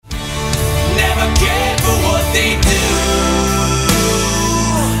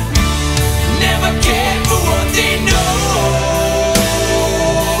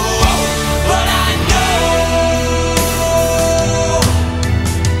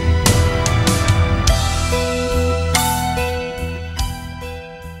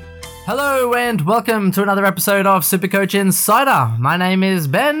and welcome to another episode of Supercoach Insider. My name is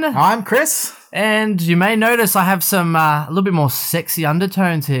Ben. I'm Chris. And you may notice I have some a little bit more sexy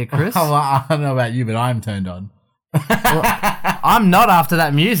undertones here, Chris. Well, I don't know about you, but I'm turned on. I'm not after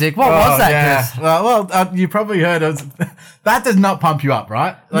that music. What was that, Chris? Well, you probably heard of that. Does not pump you up,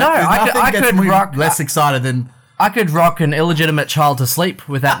 right? No, I could rock less excited than I could rock an illegitimate child to sleep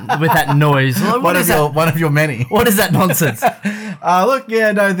with that noise. one of your many. What is that nonsense?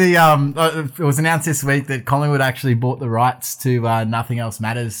 It was announced this week that Collingwood actually bought the rights to Nothing Else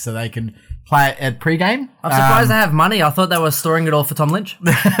Matters, so they can play it at pre-game. I'm surprised they have money. I thought they were storing it all for Tom Lynch.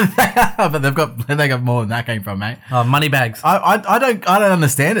 But they got more than that came from, mate. Oh, money bags. I don't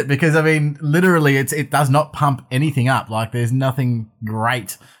understand it because I mean literally it does not pump anything up. Like there's nothing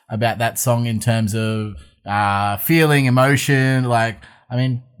great about that song in terms of feeling, emotion. Like I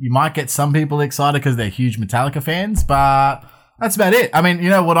mean, you might get some people excited because they're huge Metallica fans, but that's about it. I mean, you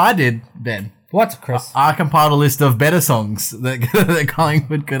know what I did, Ben? What, Chris? I compiled a list of better songs that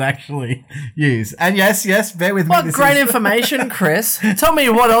Collingwood could actually use. And yes, bear with me. What great information, Chris. Tell me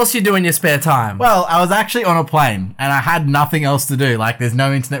what else you do in your spare time. Well, I was actually on a plane and I had nothing else to do. Like, there's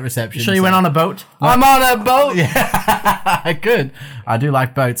no internet reception. Sure you went on a boat? I'm on a boat. Yeah, I could. I do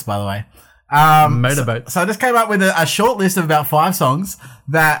like boats, by the way. Motorboats. So I just came up with a short list of about 5 songs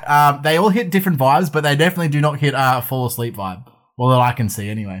that they all hit different vibes, but they definitely do not hit a fall asleep vibe. Well, that I can see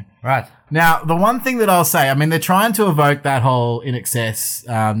anyway. Right. Now, the one thing that I'll say, I mean, they're trying to evoke that whole In Excess,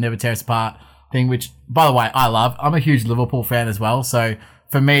 Never Tear Us Apart thing, which, by the way, I love. I'm a huge Liverpool fan as well. So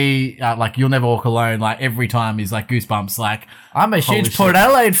for me, like, You'll Never Walk Alone, like, every time is like goosebumps. Like, I'm a huge Port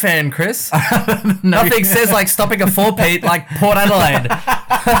Adelaide fan, Chris. Nothing says like stopping a 4-peat like Port Adelaide.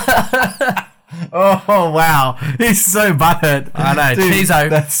 Oh, wow. He's so butthurt. I know. Dude, Cheezo.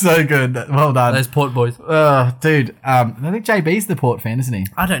 that's so good. Well done. Those Port boys. Dude, I think JB's the Port fan, isn't he?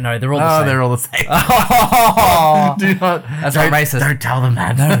 I don't know. They're all the same. They're all the same. Oh, Do not. that's not racist. Don't tell them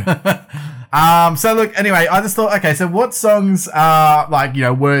that. No. So look, anyway, I just thought, okay, so what songs are like, you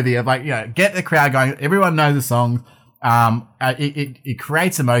know, worthy of like, you know, get the crowd going. Everyone knows the song. It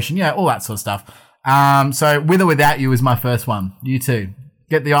creates emotion, you know, all that sort of stuff. So With or Without You is my first one. U2.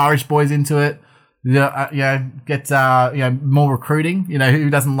 Get the Irish boys into it. Get more recruiting. You know, who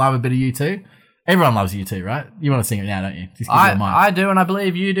doesn't love a bit of U2? Everyone loves U2, right? You want to sing it now, don't you? Just give it a mic. I do, and I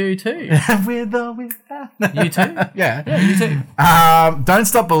believe you do too. With or without You too? Yeah, you too. Don't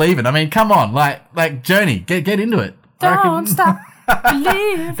Stop Believing. I mean, come on, like Journey, get into it. Don't stop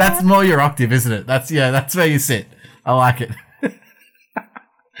believing. That's more your octave, isn't it? That's where you sit. I like it.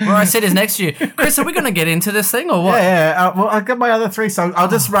 Where I sit is next to you. Chris, are we going to get into this thing or what? Yeah. Well, I've got my other 3 songs. I'll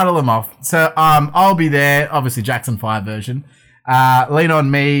just rattle them off. So, I'll Be There, obviously Jackson 5 version. Lean on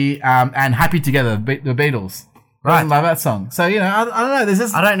Me, and Happy Together, the Beatles. Right. I love that song. So, you know, I don't know. There's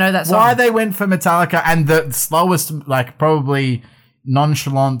this. I don't know that song. Why they went for Metallica and the slowest, like, probably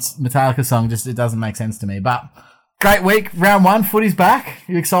nonchalant Metallica song, just it doesn't make sense to me. But great week. Round 1, footy's back.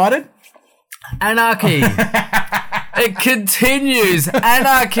 You excited? Anarchy. It continues.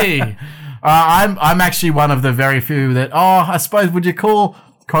 Anarchy. I'm actually one of the very few that, I suppose, would you call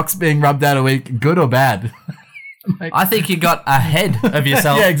Cox being rubbed out a week good or bad? I think you got ahead of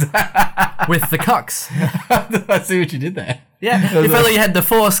yourself. Yeah, exactly. With the Cox. I see what you did there. Yeah, if only you had the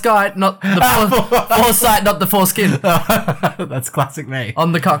foresight, not the foresight, not the foreskin. That's classic me.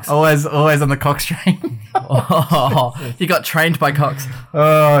 On the Cox. Always on the Cox train. Oh, you got trained by Cox.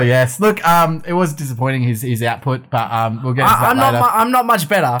 Oh yes. Look, it was disappointing his output, but we'll get into that later. I'm not much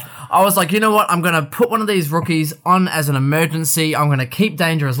better. I was like, you know what? I'm gonna put one of these rookies on as an emergency. I'm gonna keep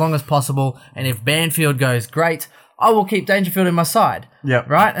Danger as long as possible, and if Banfield goes great, I will keep Dangerfield in my side. Yep.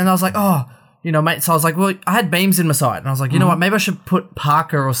 Right? And I was like, you know, mate, so I was like, well, I had Beams in my side. And I was like, you know what, maybe I should put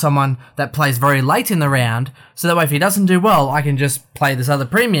Parker or someone that plays very late in the round, so that way if he doesn't do well, I can just play this other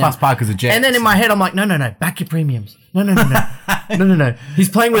premium. Plus Parker's a jet. And then in my head, I'm like, no, back your premiums. No. No. He's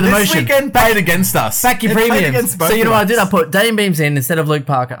playing with emotion. This weekend played against us. Back your premiums. So you know what I did? I put Dane Beams in instead of Luke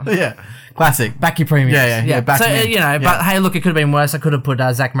Parker. Yeah. Classic. Back your premiums. Yeah. Back so, me. you know, but hey, look, it could have been worse. I could have put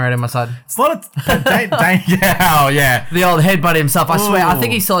Zach Merritt in my side. It's not yeah. The old headbutt himself. I swear, I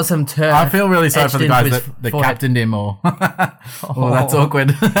think he saw some turf. I feel really sorry for the guys that forehead. captained him or that's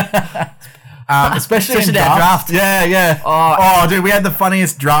awkward. Especially in our draft. Yeah. Oh, dude, we had the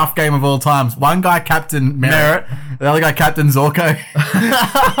funniest draft game of all times. One guy captained Merritt. The other guy captained Zorko.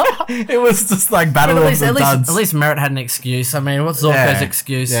 It was just like battle of the duds. At least Merritt had an excuse. I mean, what's Zorko's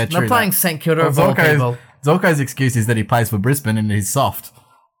excuse? Yeah, They're playing St Kilda of all people. Zorko's excuse is that he plays for Brisbane and he's soft.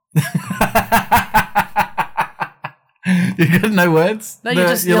 You got no words. No,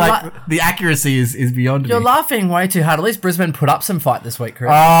 you're like the accuracy is beyond You're me. laughing way too hard. At least Brisbane put up some fight this week,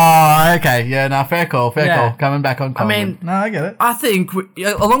 Chris. Oh, okay. Yeah, no, fair call. Coming back on Collingwood. I mean, no, I get it. I think,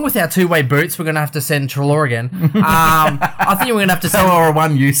 along with our two-way boots, we're going to have to send Treloar again. I think we're going to have to send... Or a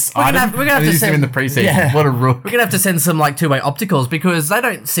one-use item. We're gonna have to send him in the preseason. Yeah. What a rook. We're going to have to send some, like, two-way opticals because they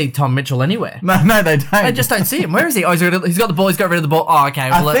don't see Tom Mitchell anywhere. No, they don't. They just don't see him. Where is he? Oh, he's got the ball. He's got rid of the ball. Oh,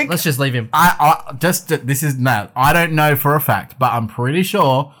 okay. Well, let's just leave him. I don't know for a fact, but I'm pretty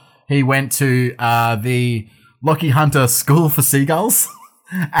sure he went to the Lockie Hunter School for Seagulls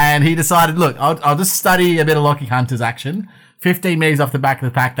and he decided, look, I'll just study a bit of Lockie Hunter's action. 15 metres off the back of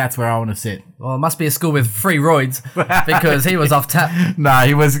the pack, that's where I want to sit. Well, it must be a school with free roids because he was off tap. No,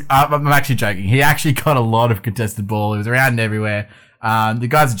 he was, I'm actually joking. He actually got a lot of contested ball. He was around everywhere. The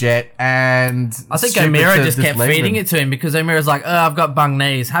guy's a jet, and I think O'Meara just kept feeding it to him because O'Meara's like, "Oh, I've got bung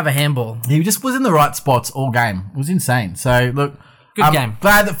knees. Have a handball." He just was in the right spots all game. It was insane. So look, good game.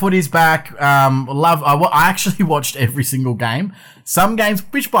 Glad that footy's back. I actually watched every single game. Some games,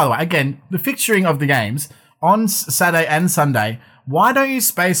 which by the way, again, the fixturing of the games on Saturday and Sunday. Why don't you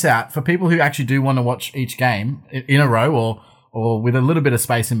space out for people who actually do want to watch each game in a row or with a little bit of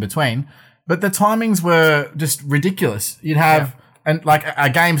space in between? But the timings were just ridiculous. You'd have. And like a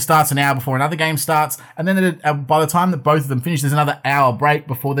game starts an hour before another game starts, and then by the time that both of them finish, there's another hour break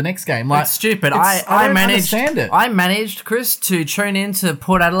before the next game. Like, it's stupid. I don't understand it. I managed, Chris, to tune into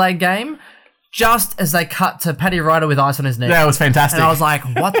Port Adelaide game just as they cut to Paddy Ryder with ice on his knee. Yeah, it was fantastic. And I was like,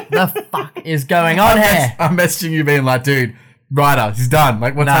 what the fuck is going on here? I'm messaging you being like, dude, Ryder, he's done.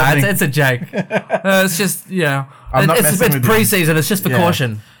 Like, what's happening? It's a joke. It's just, it's with pre-season. It's just for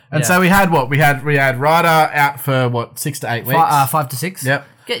caution. And so we had what? We had Ryder out for 6 to 8 weeks? 5 to 6. Yep.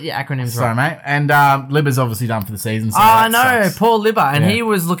 Get your acronyms right. Sorry, mate. And Libba's obviously done for the season. So I know, poor Libba. And he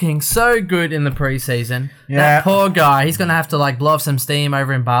was looking so good in the preseason. Yeah. That poor guy. He's going to have to like blow off some steam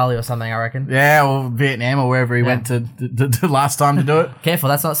over in Bali or something, I reckon. Yeah, or Vietnam or wherever he went to last time to do it. Careful,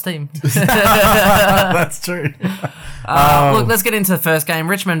 that's not steam. That's true. Look, let's get into the first game.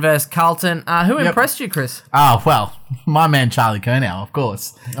 Richmond versus Carlton. Who impressed you, Chris? Oh, well, my man Charlie Curnow, of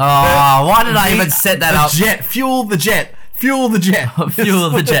course. Oh, why did I even set that up? Fuel the jet. Fuel the jet. Fuel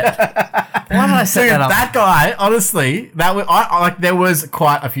the jet. Why did I set that up? That guy, honestly, there was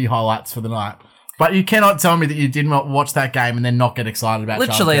quite a few highlights for the night. But you cannot tell me that you did not watch that game and then not get excited about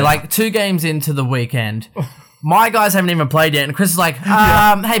literally, like 2 games into the weekend. My guys haven't even played yet, and Chris is like,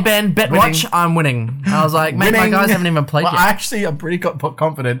 hey, Ben, bet watch, I'm winning. I was like, mate, my guys haven't even played yet. Actually, I'm pretty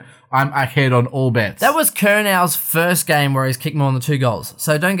confident I'm ahead on all bets. That was Kernow's first game where he's kicked more than 2 goals,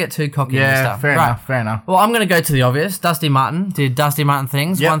 so don't get too cocky and stuff. Fair enough. Well, I'm going to go to the obvious. Dusty Martin did Dusty Martin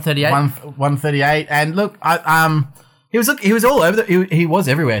things, 138. 138, and look, he was all over. He was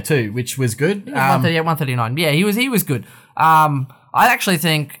everywhere too, which was good. 138, 139. Yeah, he was good. I actually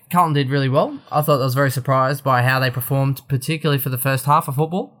think Carlton did really well. I thought I was very surprised by how they performed, particularly for the first half of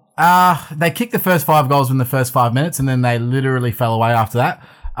football. They kicked the first 5 goals in the first 5 minutes, and then they literally fell away after that.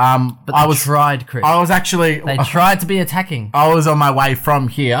 But they tried, Chris. They tried to be attacking. I was on my way from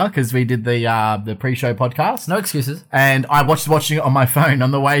here because we did the pre-show podcast. No excuses. And I watching it on my phone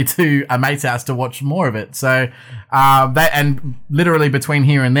on the way to a mate's house to watch more of it. So and literally between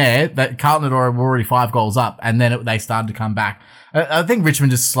here and there, that Carlton were already 5 goals up, and then they started to come back. I think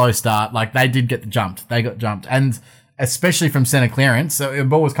Richmond just slow start. Like they did get jumped. They got jumped, and especially from centre clearance. So the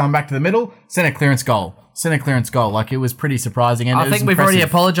ball was coming back to the middle, centre clearance goal. Like it was pretty surprising. And I think we've already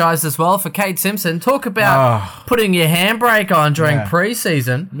apologised as well for Kate Simpson. Talk about putting your handbrake on during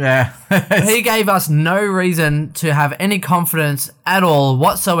pre-season. Yeah. He gave us no reason to have any confidence at all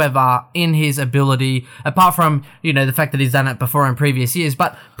whatsoever in his ability, apart from, the fact that he's done it before in previous years.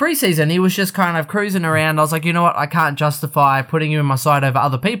 But pre-season, he was just kind of cruising around. I was like, you know what? I can't justify putting you in my side over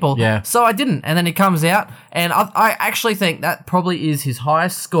other people. Yeah. So I didn't. And then he comes out, and I actually think that probably is his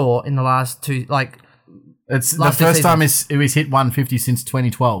highest score in the last 2, it's the first time it was hit 150 since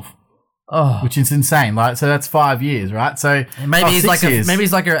 2012. Oh, which is insane. So that's 5 years, right? So maybe he's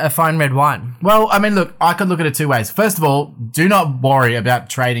like a fine red wine. Well, I mean, look, I could look at it 2 ways. First of all, do not worry about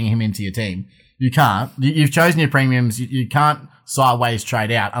trading him into your team. You can't. You've chosen your premiums. You can't sideways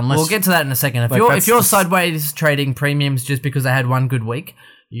trade out unless. We'll get to that in a second. If you're sideways trading premiums just because they had one good week,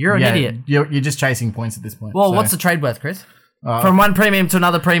 you're an idiot. You're just chasing points at this point. Well, what's the trade worth, Chris? From one premium to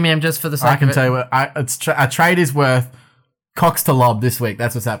another premium, just for the sake of it. I can tell you what, a trade is worth Cox to lob this week.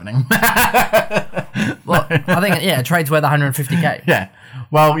 That's what's happening. Well, I think, a trade's worth 150k. Yeah.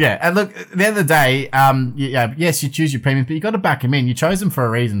 Well, yeah. And look, at the end of the day, yes, you choose your premiums, but you got to back them in. You chose them for a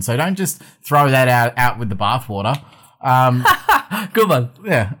reason, so don't just throw that out with the bathwater. Good one.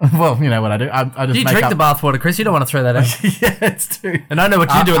 Yeah. Well, you know what I do. I just You make drink up. the bathwater, Chris. You don't want to throw that out. Yeah, it's true. And I know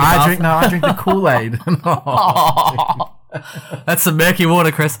what you do in the bath. I drink the Kool-Aid. That's some murky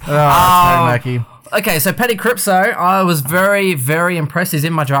water, Chris. It's very murky. Okay, so Paddy Cripps, though, I was very, very impressed. He's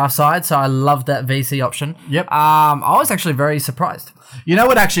in my draft side, so I love that VC option. Yep. I was actually very surprised. You know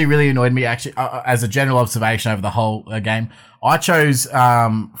what actually really annoyed me, as a general observation over the whole game? I chose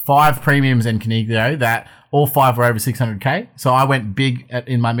 5 premiums in Caniglio that all 5 were over 600k. So I went big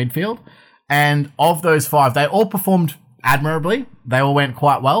in my midfield. And of those 5, they all performed admirably. They all went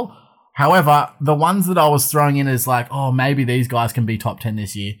quite well. However, the ones that I was throwing in as like, oh, maybe these guys can be top 10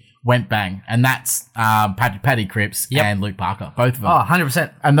 this year, went bang. And that's Paddy Cripps and Luke Parker, both of them. Oh,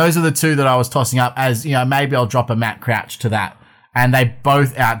 100%. And those are the 2 that I was tossing up as, you know, maybe I'll drop a Matt Crouch to that. And they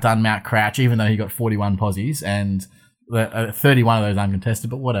both outdone Matt Crouch, even though he got 41 posies and 31 of those uncontested,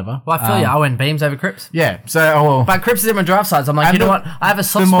 but whatever. Well, I feel you. I went Beams over Cripps. Yeah. So, But Cripps is in my draft sides. I'm like, you know what? I have a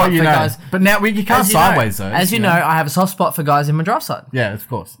soft spot for guys. But now you can't sideways, though. As you know, I have a soft spot for guys in my draft side. Yeah, of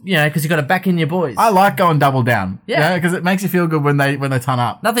course. You know, because you got to back in your boys. I like going double down. Yeah. Because it makes you feel good when they ton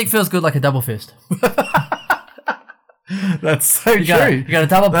up. Nothing feels good like a double fist. That's so true. You got to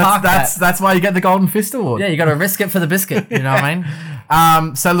double park that. That's why you get the Golden Fist Award. Yeah, you got to risk it for the biscuit. You know what I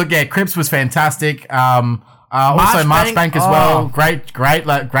mean? So look, yeah, Cripps was fantastic. Also Marchbank as well. Great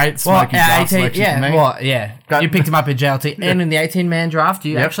smoky draft selection for me. You picked him up in JLT and in the 18-man draft.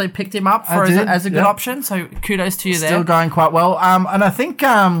 You actually picked him up for as a good option. So kudos to you there. Still going quite well. And I think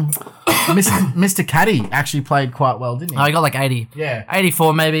Mr. Caddy actually played quite well, didn't he? Oh, he got like 80. Yeah.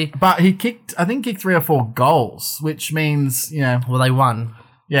 84 maybe. But he kicked 3 or 4 goals, which means, you know. Well, they won.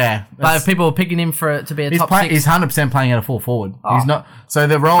 Yeah. But if people were picking him to be a top 6. He's 100% playing at a full forward. He's not. So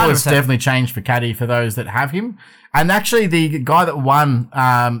the role 100%. Has definitely changed for Caddy for those that have him. And actually, the guy that won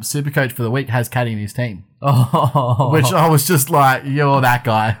Supercoach for the week has Caddy in his team. Oh. Which I was just like, you're that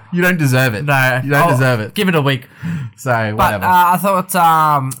guy. You don't deserve it. No. You don't deserve it. Give it a week. So, whatever. But I thought...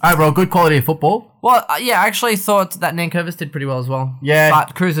 overall, good quality of football. Well, yeah, I actually thought that Nankervis did pretty well as well. Yeah.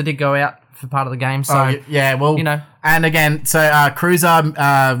 But Cruiser did go out for part of the game, so... yeah, well... You know. And again, so Cruiser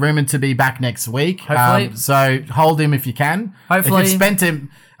rumoured to be back next week. Hopefully. So hold him if you can. Hopefully. If you've spent him...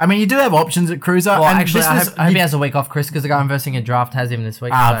 I mean, you do have options at Cruiser. Well, and actually, I hope he has a week off, Chris, because the guy I'm versing in draft has him this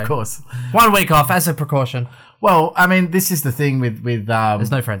week. Of course. 1 week off as a precaution. Well, I mean, this is the thing with there's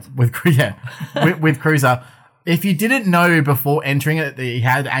no friends. With Cruiser. If you didn't know before entering it that he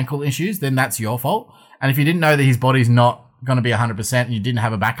had ankle issues, then that's your fault. And if you didn't know that his body's not going to be 100% and you didn't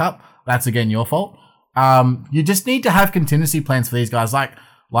have a backup, that's again your fault. You just need to have contingency plans for these guys, like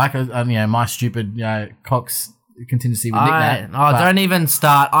my stupid Cox contingency with Nick Nat. Don't even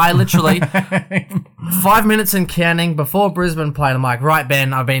start. I literally 5 minutes and counting before Brisbane played. I'm like, right,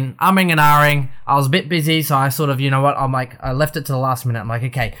 Ben, I've been umming and ahhing. I was a bit busy, so I sort of, you know what? I left it to the last minute. I'm like,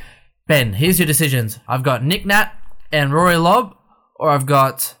 okay, Ben, here's your decisions. I've got Nick Nat and Rory Lobb, or I've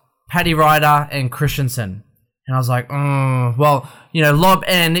got Paddy Ryder and Christensen. And I was like, well, Lobb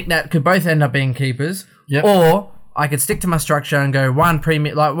and Nick Nat could both end up being keepers. Yep. Or I could stick to my structure and go one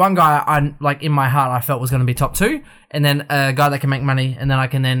premium, like one guy I like in my heart I felt was going to be top 2, and then a guy that can make money, and then I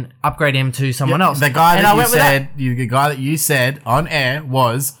can then upgrade him to someone else. The guy that you said on air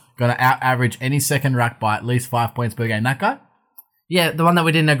was going to out average any second ruck by at least 5 points per game. That guy? Yeah, the one that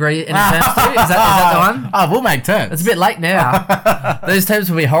we didn't agree any terms to. Is that the one? Oh, we'll make terms. It's a bit late now. Those terms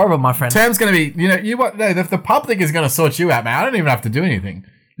will be horrible, my friend. Terms going to be, the public is going to sort you out, man. I don't even have to do anything.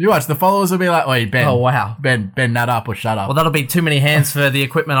 You watch, the followers will be like, "Oi, Ben. Oh, wow. Ben, nut up or shut up." Well, that'll be too many hands for the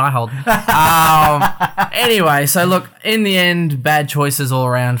equipment I hold. Anyway, so look, in the end, bad choices all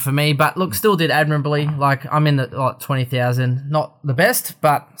around for me, but look, still did admirably. Like, I'm in the 20,000. Not the best,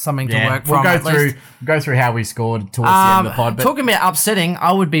 but something to work from. We'll go through how we scored towards the end of the pod. But talking about upsetting,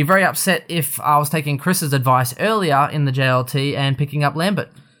 I would be very upset if I was taking Chris's advice earlier in the JLT and picking up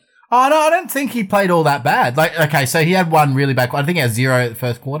Lambert. Oh, no, I don't think he played all that bad. Like, okay, so he had one really bad. I think he had 0 at the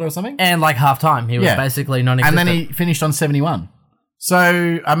first quarter or something. And like half time, he was basically non-existent. And then he finished on 71.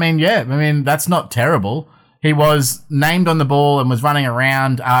 So, I mean, that's not terrible. He was named on the ball and was running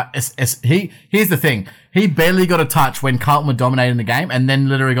around. Here's the thing. He barely got a touch when Carlton were dominating the game, and then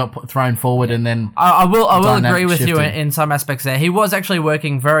literally got thrown forward, and then I will agree with you in some aspects there. He was actually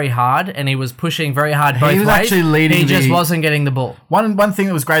working very hard, and he was pushing very hard both ways. He was actually leading. He just wasn't getting the ball. One thing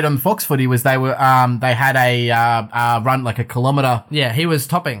that was great on the Fox Footy was they had a run like a kilometre. Yeah, he was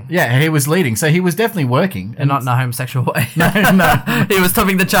topping. Yeah, he was leading, so he was definitely working, and not in a homosexual way. No, he was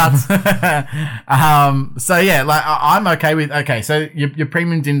topping the charts. So yeah, like I'm okay with. Okay, so your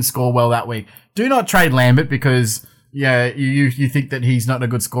premium didn't score well that week. Do not trade Lambert because you think that he's not a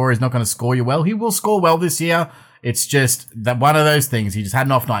good scorer, he's not going to score you well. He will score well this year. It's just that one of those things. He just had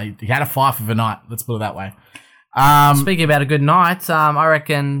an off night. He had a five of a night. Let's put it that way. Speaking about a good night, I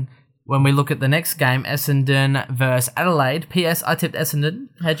reckon when we look at the next game, Essendon versus Adelaide. P.S. I tipped Essendon.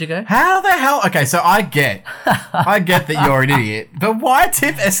 How'd you go? How the hell? Okay, so I get that you're an idiot, but why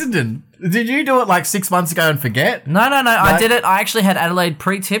tip Essendon? Did you do it like 6 months ago and forget? No. I did it. I actually had Adelaide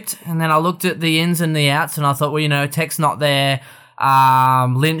pre-tipped, and then I looked at the ins and the outs, and I thought, well, Tech's not there,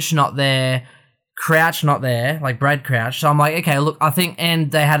 Lynch not there, Crouch not there, like Brad Crouch. So I'm like, okay, look, I think, and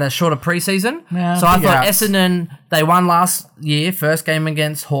they had a shorter preseason. Yeah, so I thought outs. Essendon, they won last year, first game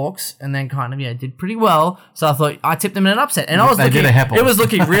against Hawks, and then kind of, did pretty well. So I thought I tipped them in an upset. And it was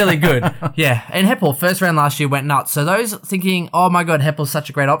looking really good. Yeah. And Heppel, first round last year, went nuts. So those thinking, oh my God, Heppel's such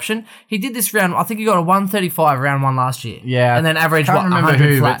a great option. He did this round, I think he got a 135 round one last year. Yeah. And then averaged, I can't remember 100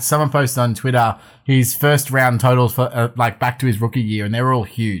 who, flat. but someone posted on Twitter his first round totals for back to his rookie year, and they were all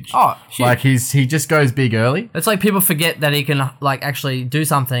huge. Oh, huge. Like he just goes big early. It's like people forget that he can actually do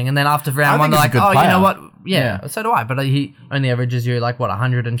something, and then after round one, they're think like, he's a good you know player. what? Yeah, so do I. But he only averages you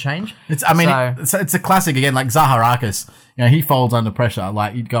 100 and change. It's a classic again, like Zaharakis. He folds under pressure,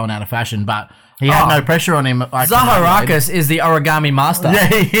 like he'd going out of fashion, but he had no pressure on him. Like Zaharakis is the origami master. Yeah,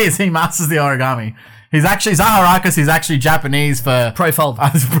 he is. He masters the origami. Zaharakis is actually Japanese for Profold.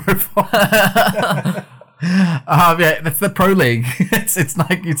 Profold. Yeah, that's the Pro League.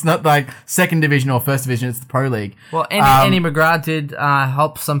 It's not like second division or first division. It's the Pro League. Well, Andy McGrath did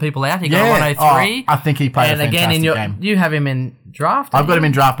help some people out. He got 103. I think he played and a fantastic again, game. you have him in draft. I've got him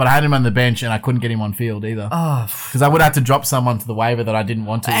in draft, but I had him on the bench and I couldn't get him on field either. Because I would have to drop someone to the waiver that I didn't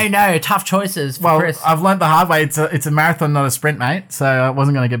want to. Oh no, tough choices for Chris. I've learned the hard way. It's a marathon, not a sprint, mate. So I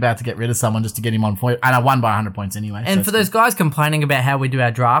wasn't going to get rid of someone just to get him on field. And I won by 100 points anyway. And for those guys complaining about how we do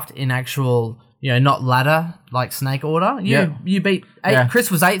our draft in actual, not ladder, like snake order, you beat 8. Yeah.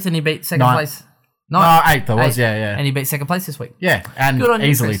 Chris was 8th and he beat second place. No, 8th I was, yeah. And he beat second place this week. Yeah, and good on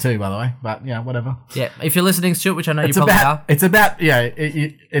easily you, too, by the way. But whatever. Yeah, if you're listening, Stuart, which I know you probably are. It's about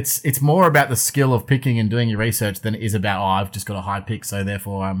it's more about the skill of picking and doing your research than it is about I've just got a high pick, so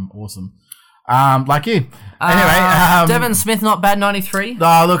therefore I'm awesome. Like you. Anyway, Devon Smith, not bad, 93.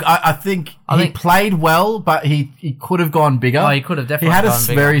 Look, I think he played well, but he could have gone bigger. Oh, he could have definitely gone bigger. He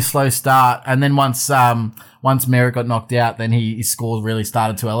had a very slow start, and then once Merritt got knocked out, then his scores really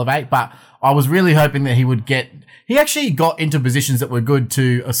started to elevate. But I was really hoping that he would he actually got into positions that were good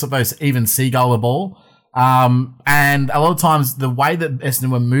to, I suppose, even seagull the ball. And a lot of times the way that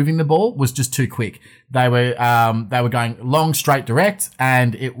Essendon were moving the ball was just too quick. They were going long, straight, direct,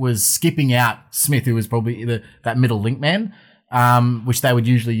 and it was skipping out Smith, who was probably that middle link man, which they would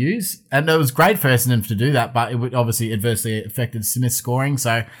usually use. And it was great for Essendon to do that, but it would obviously adversely affected Smith's scoring.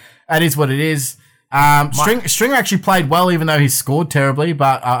 So that is what it is. Stringer actually played well, even though he scored terribly.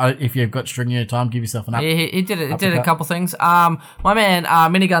 But if you've got Stringer in your time, give yourself an up. Yeah, he did it. He did a couple things. My man,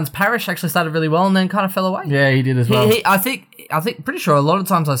 Miniguns Parrish actually started really well and then kind of fell away. Yeah, he did as well. I think, pretty sure a lot of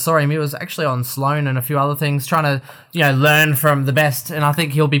times I saw him, he was actually on Sloan and a few other things, trying to, learn from the best. And I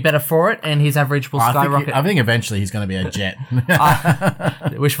think he'll be better for it, and his average will skyrocket. I think eventually he's going to be a Jet.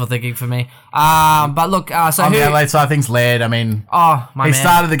 Wishful thinking for me. But look, so on the Adelaide side, I think's Laird. I mean, he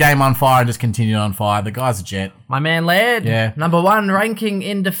started the game on fire and just continued on fire. The guy's a Jet. My man Laird. Yeah. Number 1 ranking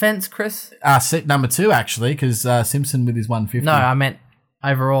in defence, Chris. Number 2 actually, because Simpson with his 150. No, I meant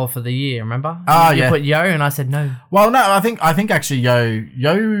overall for the year. Remember? You put Yo, and I said no. Well, no, I think actually Yo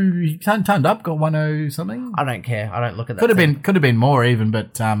he turned up, got 1-0 something. I don't care. I don't look at that. Could have been more even,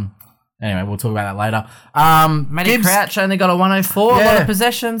 but anyway, we'll talk about that later. Matty Crouch only got a 104. A lot of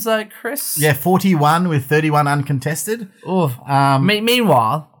possessions though, Chris. Yeah, 41 with 31 uncontested. Oh.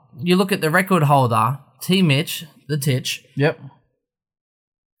 Meanwhile, you look at the record holder, T. Mitch, the Titch. Yep.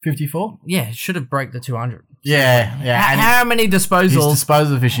 54? Yeah, should have broke the 200. Yeah. How many disposals? His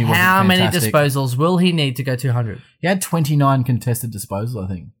disposal fishing wasn't How many fantastic. disposals will he need to go 200? He had 29 contested disposals, I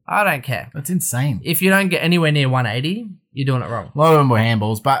think. I don't care. That's insane. If you don't get anywhere near 180, you're doing it wrong. A lot of them were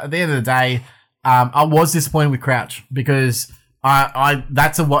handballs, but at the end of the day, I was disappointed with Crouch because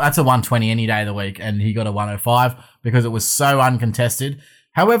that's a 120 any day of the week, and he got a 105 because it was so uncontested.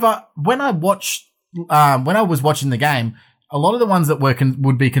 However, when I was watching the game, a lot of the ones that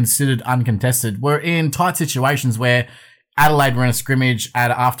would be considered uncontested were in tight situations where Adelaide were in a scrimmage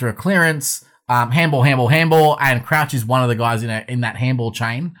after a clearance, handball, and Crouch is one of the guys in that handball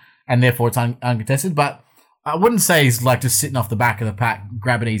chain, and therefore it's uncontested. But I wouldn't say he's like just sitting off the back of the pack,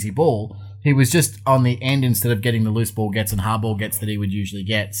 grab an easy ball. He was just on the end instead of getting the loose ball gets and hard ball gets that he would usually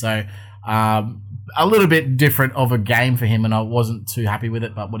get. So a little bit different of a game for him, and I wasn't too happy with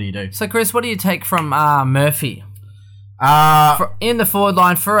it. But what do you do? So, Chris, what do you take from Murphy? In the forward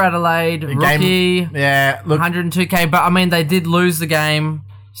line for Adelaide, rookie, yeah, look, 102k. But I mean, they did lose the game,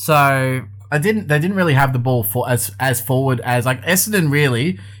 so they didn't really have the ball for as forward as like Essendon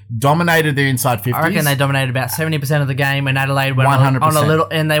really dominated their inside 50s. I reckon they dominated about 70% of the game, and Adelaide went 100%. on a little,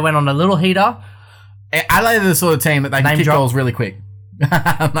 and they went on a little heater. Adelaide are the sort of team that they can kick goals really quick.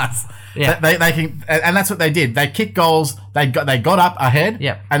 Yeah. They can, and that's what they did. They kicked goals. They got up ahead,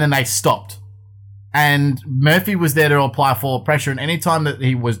 Yep. and then they stopped. And Murphy was there to apply forward pressure, and any time that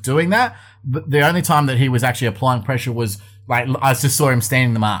he was doing that, the only time that he was actually applying pressure was like I just saw him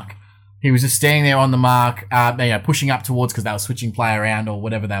standing the mark. He was just standing there on the mark, pushing up towards because they were switching play around or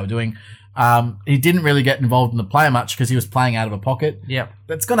whatever they were doing. He didn't really get involved in the play much because he was playing out of a pocket. Yep.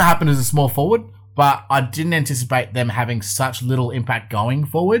 That's going to happen as a small forward. But I didn't anticipate them having such little impact going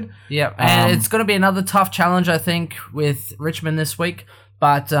forward. Yeah, and it's going to be another tough challenge, I think, with Richmond this week.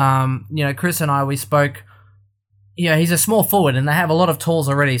 But, Chris and I, we spoke, he's a small forward and they have a lot of tools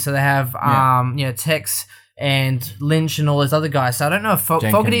already. So they have, Tex and Lynch and all those other guys. So I don't know if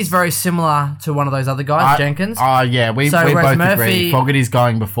Fogarty is very similar to one of those other guys, Jenkins. Yeah, we both agree. Fogarty's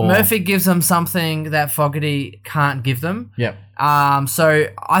going before. Murphy gives them something that Fogarty can't give them. Yep. So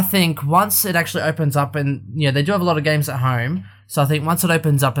I think once it actually opens up and, they do have a lot of games at home. So I think once it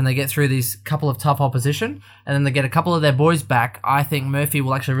opens up and they get through these couple of tough opposition and then they get a couple of their boys back, I think Murphy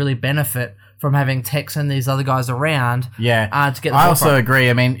will actually really benefit from having Tex and these other guys around. Yeah. To get the I ball also from. agree.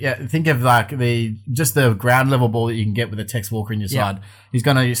 I mean, think of like the ground level ball that you can get with a Tex Walker in your side. He's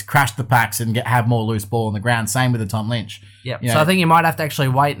going to just crash the packs and have more loose ball on the ground. Same with the Tom Lynch. Yep. So I think you might have to actually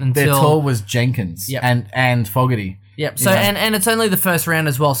wait until... Their tool was Jenkins and Fogarty. Yep. So and it's only the first round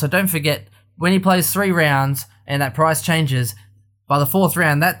as well. So don't forget, when he plays 3 rounds and that price changes, by the 4th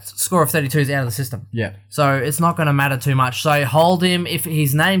round, that score of 32 is out of the system. Yeah. So it's not going to matter too much. So hold him. If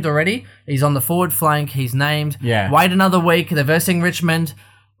he's named already, he's on the forward flank, he's named. Yeah. Wait another week. They're versing Richmond.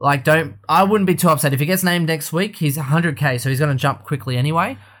 I wouldn't be too upset. If he gets named next week, he's 100k, so he's going to jump quickly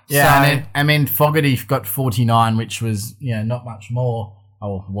anyway. Yeah, Fogarty got 49, which was, not much more.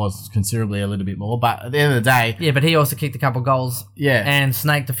 Oh, was considerably a little bit more, but at the end of the day... Yeah, but he also kicked a couple goals and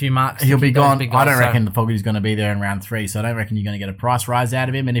snaked a few marks. He'll be gone. I don't reckon the Fogarty's going to be there in round 3, so I don't reckon you're going to get a price rise out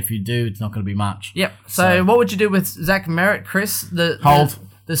of him, and if you do, it's not going to be much. Yep. So what would you do with Zach Merritt, Chris? Hold.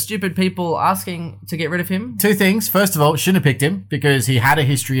 The stupid people asking to get rid of him? 2 things. First of all, shouldn't have picked him because he had a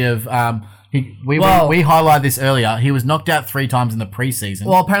history of... We highlighted this earlier. He was knocked out 3 times in the preseason.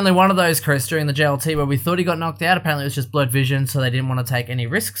 Well, apparently one of those, Chris, during the JLT where we thought he got knocked out, apparently it was just blurred vision, so they didn't want to take any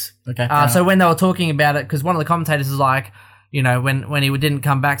risks. Okay. So when they were talking about it, because one of the commentators is like, when he didn't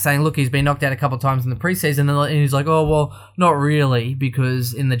come back saying, look, he's been knocked out a couple of times in the preseason, and he's like, oh, well, not really,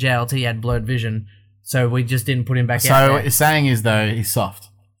 because in the JLT he had blurred vision, so we just didn't put him back out there. So what you're saying is, though, he's soft.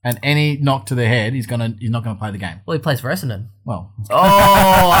 And any knock to the head, he's not going to play the game. Well, he plays for Essendon. Well.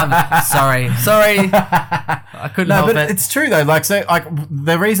 Oh, I'm sorry. I couldn't help it. It's true, though.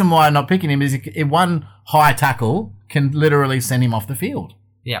 The reason why I'm not picking him is one high tackle can literally send him off the field.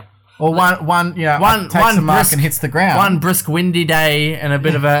 Yeah. Or one takes the mark and hits the ground. One brisk windy day and a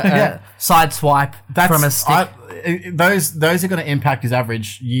bit of a side swipe from a stick. Those are going to impact his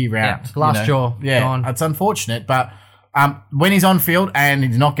average year round. Yeah, glass jaw. Yeah, gone. It's unfortunate, but when he's on field and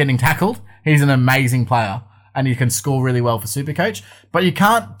he's not getting tackled, he's an amazing player and he can score really well for Supercoach. But you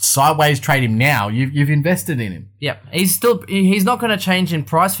can't sideways trade him now. You've invested in him. Yep. He's not going to change in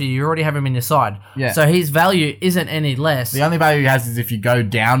price for you. You already have him in your side. Yeah. So his value isn't any less. The only value he has is if you go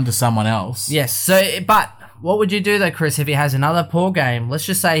down to someone else. Yes. But what would you do though, Chris, if he has another poor game? Let's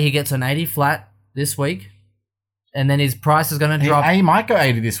just say he gets an 80 flat this week. And then his price is going to drop. He might go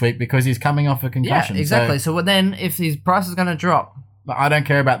 80 this week because he's coming off a concussion. Yeah, exactly. So then, if his price is going to drop, but I don't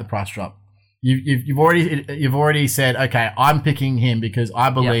care about the price drop. You've already said, okay, I'm picking him because I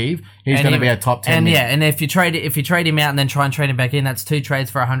believe he's going to be a top 10. And if you trade him out and then try and trade him back in, that's 2 trades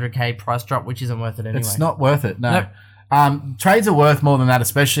for 100k price drop, which isn't worth it anyway. It's not worth it. No. Nope. Trades are worth more than that,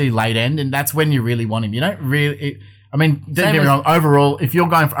 especially late end, and that's when you really want him. You don't really. Don't get me wrong. Overall, if you're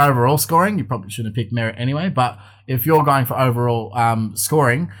going for overall scoring, you probably shouldn't have picked Merritt anyway. But if you're going for overall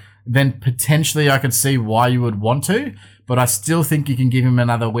scoring, then potentially I could see why you would want to. But I still think you can give him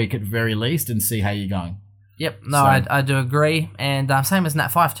another week at very least and see how you're going. Yep. No, I do agree. And same as Nat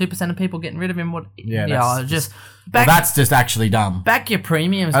 5, 2% of people getting rid of him. That's just actually dumb. Back your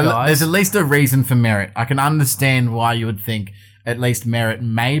premiums, guys. There's at least a reason for Merritt. I can understand why you would think at least Merritt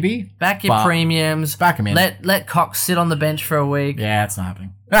maybe. Back your premiums. Back him in. Let Cox sit on the bench for a week. Yeah, it's not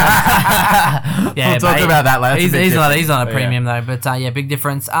happening. We'll talk about that later. He's not a premium though, but big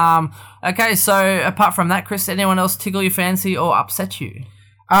difference. Okay, so apart from that, Chris, anyone else tickle your fancy or upset you?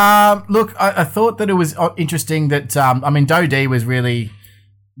 Look, I thought that it was interesting that, Dodie was really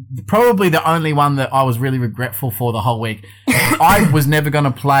probably the only one that I was really regretful for the whole week. I was never going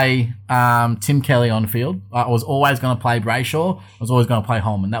to play Tim Kelly on field. I was always going to play Brayshaw. I was always going to play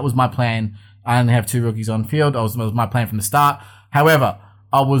Holman. That was my plan. I only have 2 rookies on field. That was my plan from the start. However,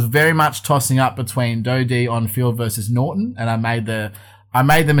 I was very much tossing up between Dodie on field versus Norton, and I made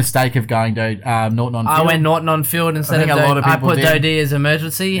the mistake of going Norton on field. I went Norton on field instead of Dodie. I put Dodie as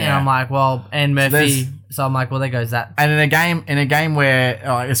emergency, and I'm like, well, and Murphy. So I'm like, well, there goes that. And in a game where,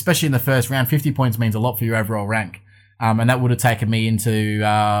 especially in the first round, 50 points means a lot for your overall rank, and that would have taken me into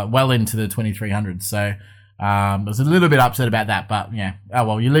well into the 2300s. So I was a little bit upset about that, but yeah, oh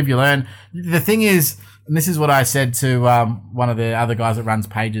well, you live, you learn. The thing is, and this is what I said to one of the other guys that runs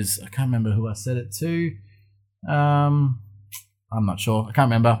pages. I can't remember who I said it to. I'm not sure. I can't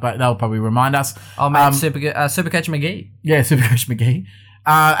remember, but they'll probably remind us. Oh, man, Supercoach McGee. Yeah, Supercoach McGee.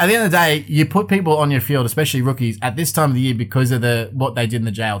 At the end of the day, you put people on your field, especially rookies, at this time of the year because of what they did in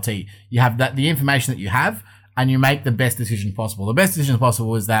the JLT. You have the information that you have, and you make the best decision possible. The best decision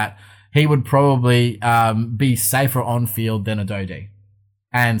possible is that he would probably be safer on field than a Dodie.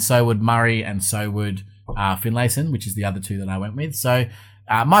 And so would Murray, and so would Finlayson, which is the other 2 that I went with. So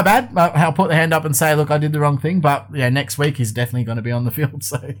my bad. I'll put the hand up and say, look, I did the wrong thing. But yeah, next week he's definitely going to be on the field.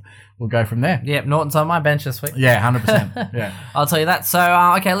 So we'll go from there. Yep, Norton's on my bench this week. Yeah, 100%. Yeah, I'll tell you that. So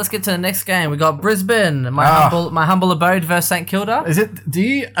okay, let's get to the next game. We got Brisbane, my humble abode versus St Kilda. Is it?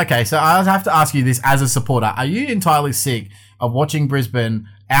 Okay, so I have to ask you this as a supporter: are you entirely sick of watching Brisbane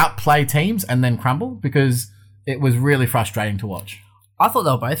outplay teams and then crumble? Because it was really frustrating to watch. I thought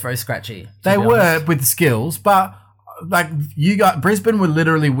they were both very scratchy. They were with the skills, but like Brisbane were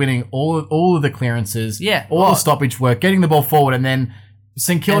literally winning all of the clearances, all the stoppage work, getting the ball forward, and then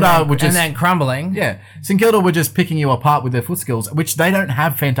St Kilda were just and then crumbling. Yeah, St Kilda were just picking you apart with their foot skills, which they don't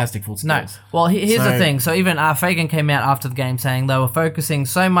have fantastic foot skills. No. Well, here's the thing. So even Fagan came out after the game saying they were focusing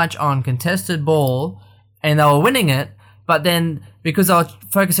so much on contested ball, and they were winning it, but then because they were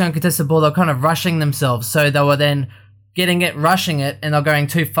focusing on contested ball, they were kind of rushing themselves. So they were then getting it, rushing it, and they're going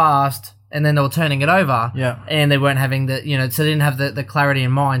too fast, and then they were turning it over. Yeah. And they weren't having so they didn't have the clarity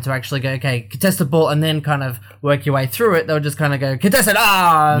in mind to actually go, okay, contest the ball, and then kind of work your way through it. They would just kind of go, contest it,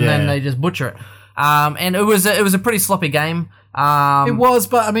 and then they just butcher it. And it was a pretty sloppy game. It was,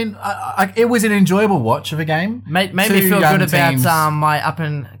 but I mean, it was an enjoyable watch of a game. Made me feel good about my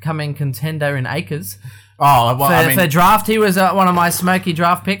up-and-coming contender in Akers. Oh, well, for draft, he was one of my smoky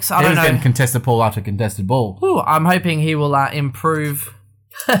draft picks. I don't know. He was getting contested ball after contested ball. Ooh, I'm hoping he will improve,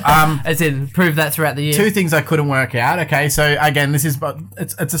 as in prove that throughout the year. 2 things I couldn't work out. Okay, so again, it's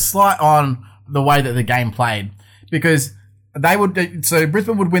a slight on the way that the game played, because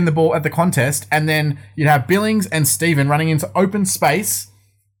Brisbane would win the ball at the contest, and then you'd have Billings and Stephen running into open space,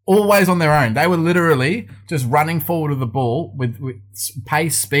 always on their own. They were literally just running forward with the ball with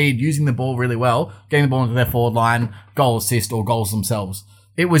pace, speed, using the ball really well, getting the ball into their forward line, goal assist or goals themselves.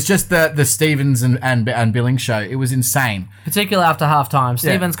 It was just the Stevens and Billings show. It was insane. Particularly after halftime.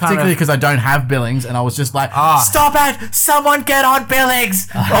 Stevens particularly because I don't have Billings, and I was just like, stop it! Someone get on Billings!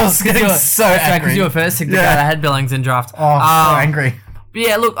 I was getting so angry. Because you were first to go that had Billings in draft. Oh, so angry. But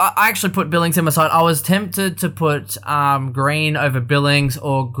yeah, look, I actually put Billings in my side. I was tempted to put Green over Billings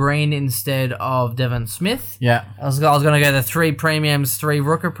or Green instead of Devon Smith. Yeah. I was going to go the 3 premiums, 3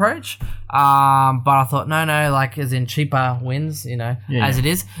 rook approach. But I thought, no, like as in cheaper wins, as it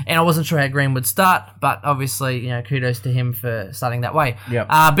is. And I wasn't sure how Green would start, but obviously, kudos to him for starting that way.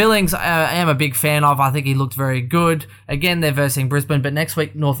 Yep. Billings, I am a big fan of. I think he looked very good. Again, they're versing Brisbane, but next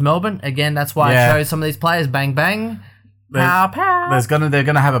week, North Melbourne. Again, that's why I chose some of these players. Bang, bang. Pow. They're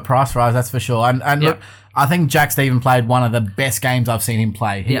gonna have a price rise, that's for sure. And look, I think Jack Steven played one of the best games I've seen him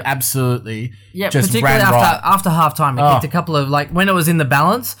play. He absolutely just particularly ran after halftime. He kicked a couple of when it was in the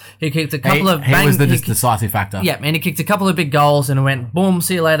balance. He kicked a couple of. He was the decisive factor. Yeah, and he kicked a couple of big goals and it went boom.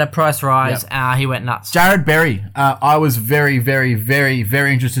 See you later. Price rise. He went nuts. Jared Berry. I was very, very, very,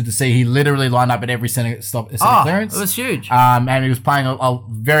 very interested to see. He literally lined up at every center clearance. It was huge. And he was playing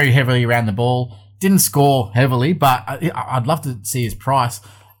very heavily around the ball. Didn't score heavily, but I'd love to see his price.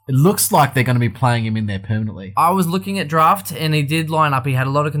 It looks like they're going to be playing him in there permanently. I was looking at draft, and he did line up. He had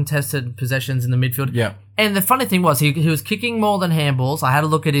a lot of contested possessions in the midfield. Yeah. And the funny thing was, he was kicking more than handballs. I had a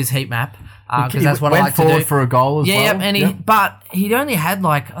look at his heat map, because that's what I like to do. Went forward for a goal as well. Yeah, and but he only had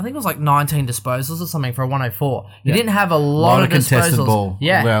I think it was 19 disposals or something for a 104. He didn't have a lot of contested disposals. Ball.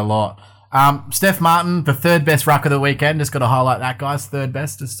 Yeah, a lot. Steph Martin, the 3rd best ruck of the weekend. Just got to highlight that guy's 3rd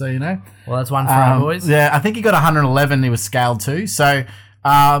best, just so you know. Well, that's one for our boys. Yeah, I think he got 111. He was scaled too. So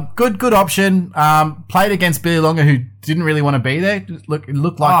Good option. Played against Billy Longer, who didn't really want to be there. It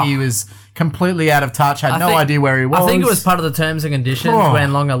looked like he was completely out of touch. Had no idea where he was. I think it was part of the terms and conditions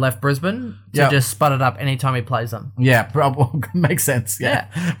when Longer left Brisbane to just spud it up anytime he plays them. Yeah, makes sense. Yeah.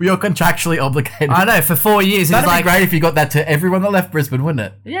 You're contractually obligated. I know, for 4 years. That'd be great if you got that to everyone that left Brisbane, wouldn't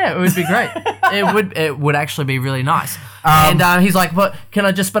it? Yeah, it would be great. It would actually be really nice. And he's like, "What? Can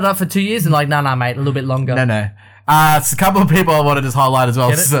I just spud it up for 2 years?" And like, no, mate, a little bit longer. No. It's a couple of people I want to just highlight as well.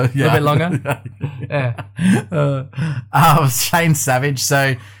 Get it? So, yeah. A little bit longer. Yeah. Shane Savage.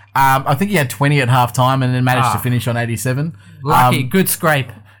 So I think he had 20 at half time and then managed to finish on 87. Lucky, good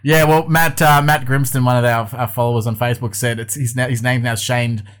scrape. Yeah, well, Matt Grimston, one of our followers on Facebook, said his name now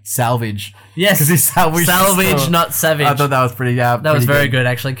Shane Salvage. Yes, because he's salvage, not savage. I thought that was pretty. That was very good,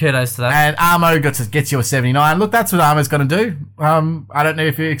 actually. Kudos to that. And Armo gets you a 79. Look, that's what Armo's going to do. I don't know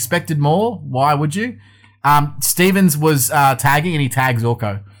if you expected more. Why would you? Stevens was tagging and he tagged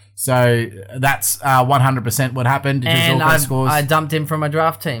Zorko. So that's 100% what happened. And I dumped him from my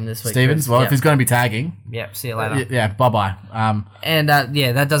draft team this week. Stevens, if he's going to be tagging. Yep, see you later. Yeah, bye-bye. And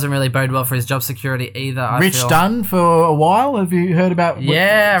that doesn't really bode well for his job security either. Rich Dunn for a while. Have you heard about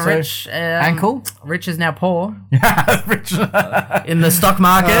Rich. Ankle? Rich is now poor. Yeah, Rich. In the stock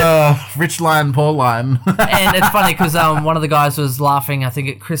market. Rich line, poor line. And it's funny because one of the guys was laughing, I think,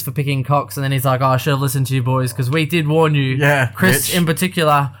 at Chris for picking Cox. And then he's like, I should have listened to you boys because we did warn you. Yeah, Chris Rich. In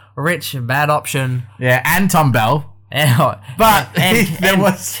particular. Rich, bad option. Yeah, and Tom Bell. But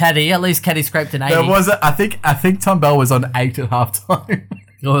Caddy, at least Caddy scraped an 80. There was I think Tom Bell was on 8 at half time.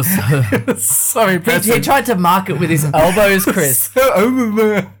 It was so impressive. He tried to mark it with his elbows, Chris.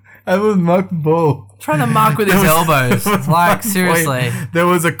 I was marking ball. Trying to mark with his elbows. Like, seriously. There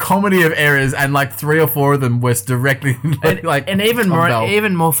was a comedy of errors, and like 3 or 4 of them was directly and even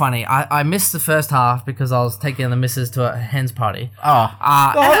more funny. I missed the first half because I was taking the missus to a hen's party. Yes,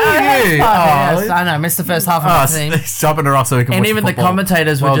 I know. I missed the first half of my team. Stopping her off so we can. And watch even the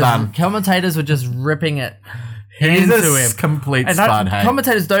commentators were just ripping it. He's into a him. Complete spud, hey?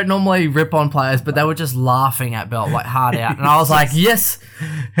 Commentators don't normally rip on players, but they were just laughing at Bell like hard out, and I was like, "Yes,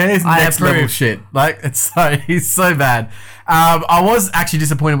 here's next level shit." Like he's so bad. I was actually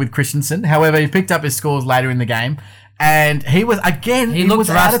disappointed with Christensen. However, he picked up his scores later in the game, and he was again. He looked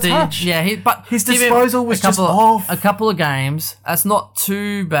rusty. Out of touch. Yeah, but his disposal was just off. A couple of games. That's not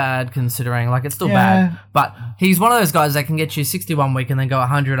too bad considering. Like it's still bad, but he's one of those guys that can get you 61 week and then go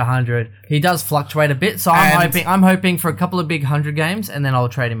 100. He does fluctuate a bit, so I'm hoping for a couple of big 100 games, and then I'll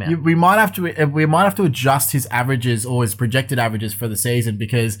trade him out. We might have to adjust his averages or his projected averages for the season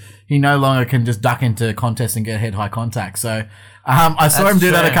because he no longer can just duck into contests and get head high contact. So I saw him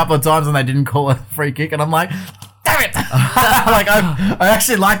do that a couple of times and they didn't call a free kick, and I'm like, damn it! Like I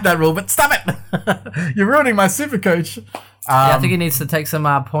actually like that rule, but stop it! You're ruining my super coach. I think he needs to take some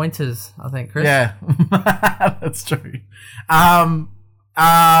pointers. I think, Chris. Yeah, that's true.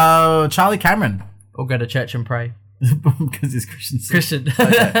 Charlie Cameron. Or go to church and pray. Because he's Christian.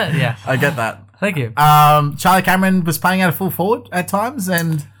 Okay. Yeah, I get that. Thank you. Charlie Cameron was playing out of full forward at times,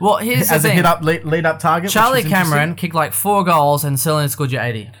 and here's as the a thing. lead up target. Charlie Cameron kicked like 4 goals and still only scored you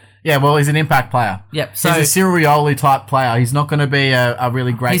 80. Yeah, well, he's an impact player. Yep. So he's a Sirioli type player. He's not going to be a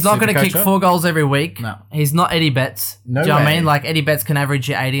really great. He's not going to kick 4 goals every week. No. He's not Eddie Betts. No Do you way. know what I mean? Like Eddie Betts can average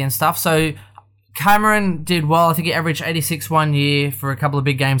you 80 and stuff. So Cameron did well. I think he averaged 86 one year for a couple of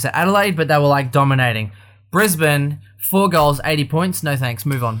big games at Adelaide, but they were like dominating. Brisbane, 4 goals, 80 points. No thanks.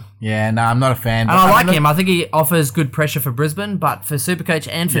 Move on. Yeah, no, I'm not a fan. And I like him. I think he offers good pressure for Brisbane, but for Supercoach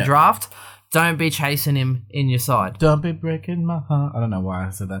and for draft, don't be chasing him in your side. Don't be breaking my heart. I don't know why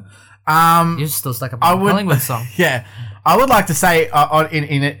I said that. You're still stuck up on the Collingwood song. Yeah. I would like to say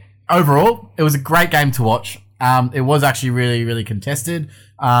in it, overall, it was a great game to watch. It was actually really, really contested.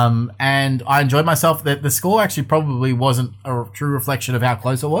 And I enjoyed myself. The score actually probably wasn't a true reflection of how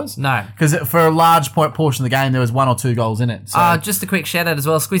close it was. No. Because for a large portion of the game, there was 1 or 2 goals in it. So. Just a quick shout out as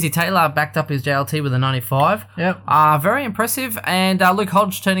well. Squizzy Taylor backed up his JLT with a 95. Yep. Very impressive. And Luke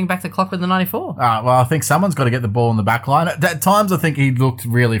Hodge turning back the clock with a 94. Well, I think someone's got to get the ball in the back line. At times, I think he looked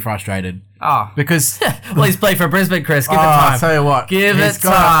really frustrated. Because well, he's played for Brisbane, Chris. Give it time. I'll tell you what. Give it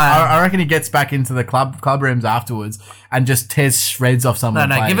time. I reckon he gets back into the club rooms afterwards and just tears shreds off some of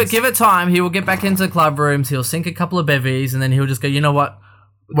the players. Give it time. He will get back into the club rooms. He'll sink a couple of bevies, and then he'll just go, you know what?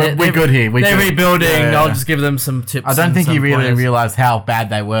 We're good here. They're rebuilding. Yeah. I'll just give them some tips. I don't think he really realised how bad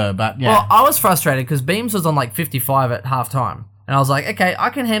they were, but yeah. Well, I was frustrated because Beams was on like 55 at halftime, and I was like, okay,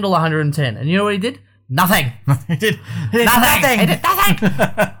 I can handle 110. And you know what he did? Nothing. He did nothing. nothing. He did nothing.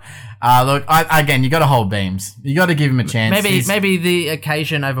 Look, again, you got to hold beams. You got to give him a chance. Maybe the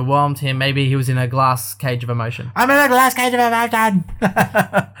occasion overwhelmed him. Maybe he was in a glass cage of emotion. I'm in a glass cage of emotion.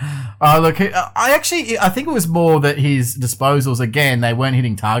 Look, I think it was more that his disposals, again, they weren't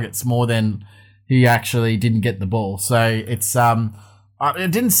hitting targets more than he actually didn't get the ball. So it's I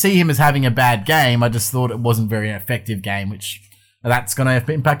didn't see him as having a bad game. I just thought it wasn't a very effective game, which that's going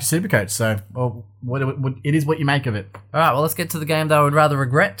to impact your Supercoach. So, it is what you make of it. All right, well, let's get to the game that I would rather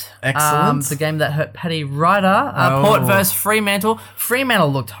regret. Excellent. The game that hurt Paddy Ryder. Port versus Fremantle.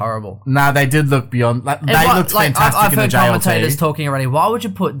 Fremantle looked horrible. No, they did look beyond. They looked fantastic I've in the heard JLT. commentators talking already. Why would you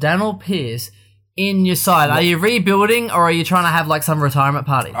put Daniel Pearce in your side? Are you rebuilding or are you trying to have like some retirement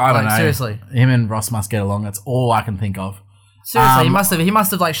party? I don't know. Seriously. Him and Ross must get along. That's all I can think of. Seriously, he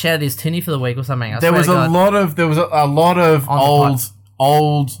must have like shattered his tinny for the week or something. There was a lot of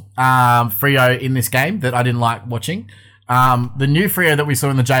old Freo in this game that I didn't like watching. The new Freo that we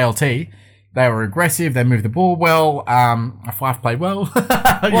saw in the JLT, they were aggressive. They moved the ball well. Fife played well.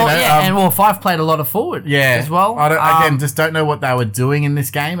 Fife played a lot of forward. As well. I just don't know what they were doing in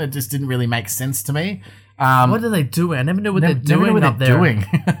this game. It just didn't really make sense to me. What are they doing? I never knew what they're doing up there.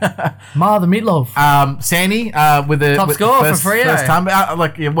 Ma the meatloaf. Sandy with the top score for Freo. First time,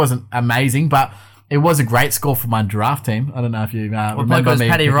 it wasn't amazing, but it was a great score for my draft team. I don't know if you remember because me.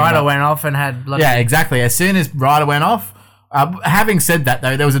 Paddy Ryder went off and had bloody... Yeah, exactly. As soon as Ryder went off. Having said that,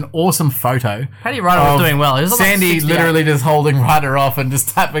 though, there was an awesome photo. Paddy Ryder was doing well. He was Sandy literally just holding Ryder off and just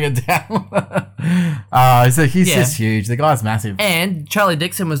tapping it down. He's just huge. The guy's massive. And Charlie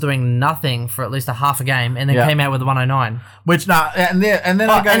Dixon was doing nothing for at least a half a game, and then came out with a 109. And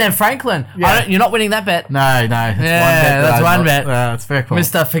then Franklin. Yeah. You're not winning that bet. No. That's one bet. That's very cool.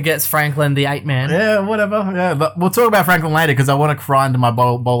 Mr. Forgets Franklin, the 8-man. Yeah, whatever. Yeah, but we'll talk about Franklin later because I want to cry into my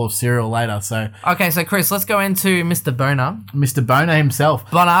bowl of cereal later. So okay, so Chris, let's go into Mr. Boner. Mr. Boner himself.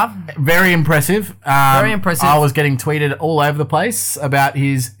 Boner. Very impressive. Very impressive. I was getting tweeted all over the place about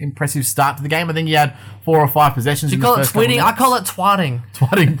his impressive start to the game. I think he had 4 or 5 possessions. You call it tweeting? I call it twatting.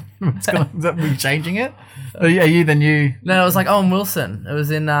 Twatting. Is that we changing it? Are you the new? No, it was like Owen Wilson. It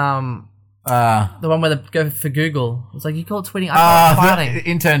was in the one where they go for Google. It's like you call it tweeting. I call it twatting.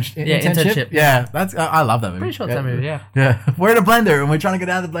 Internship. Yeah, that's. I love that movie. Pretty sure it's that movie. Yeah. Yeah. We're in a blender and we're trying to get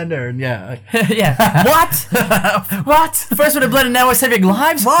out of the blender and yeah. Yeah. What? What? First we're in a blender, now we're saving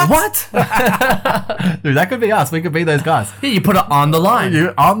lives. What? Dude, that could be us. We could be those guys. Yeah, you put it on the line.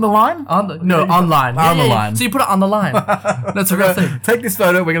 You on the line? Online. On the line. So you put it on the line. That's a real thing. Take this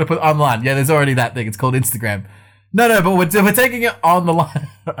photo. We're gonna put it online. Yeah, there's already that thing. It's called Instagram. No, but we're taking it on the line.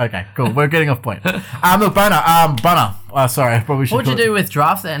 Okay, cool. We're getting off point. Look, Boner. Sorry, I probably should. What would you do with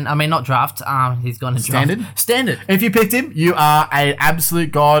draft? And I mean, not draft. He's gone to draft. Standard. If you picked him, you are an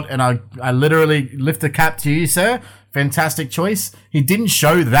absolute god, and I literally lift a cap to you, sir. Fantastic choice. He didn't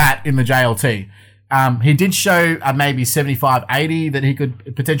show that in the JLT. He did show maybe 75, 80 that he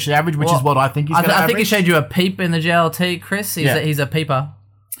could potentially average, which is what I think he's going to average. I think he showed you a peep in the JLT, Chris. He's a peeper.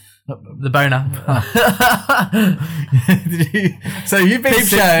 The Boner. So you've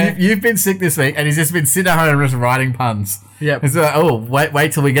been sick this week, and he's just been sitting at home just writing puns. Yep. It's like,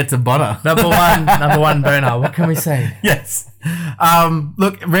 wait till we get to Boner. Number one Boner. What can we say? Yes.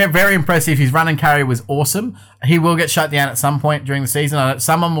 Look, very impressive. His run and carry was awesome. He will get shut down at some point during the season.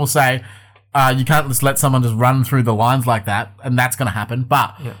 Someone will say, you can't just let someone just run through the lines like that, and that's going to happen.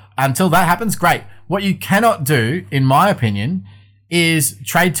 But until that happens, great. What you cannot do, in my opinion, is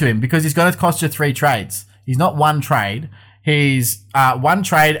trade to him because he's going to cost you 3 trades. He's not one trade. He's one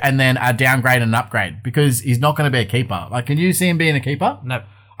trade and then a downgrade and an upgrade because he's not going to be a keeper. Like, can you see him being a keeper? No.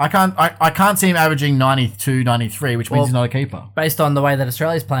 I can't see him averaging 92, 93, which means he's not a keeper. Based on the way that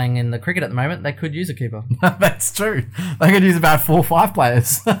Australia's playing in the cricket at the moment, they could use a keeper. That's true. They could use about 4 or 5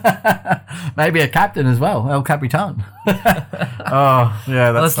 players. Maybe a captain as well, El Capitan. Oh,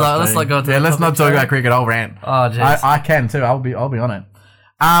 yeah. Let's not go. Let's not talk about cricket. I'll rant. Oh, jeez. I can too. I'll be on it.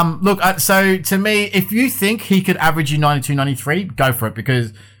 Look. So to me, if you think he could average you 92, 93, go for it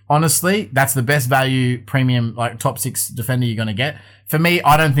because honestly, that's the best value premium like top 6 defender you're going to get. For me,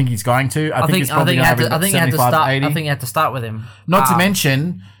 I don't think he's going to. I think he's probably going to average 75, 80. I think you have to start with him. Not to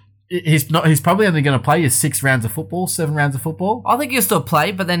mention, he's probably only going to play his 6 rounds of football, 7 rounds of football. I think he'll still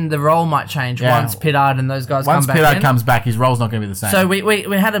play, but then the role might change once Pittard and those guys come back in. Once Pittard comes back, his role's not going to be the same. So we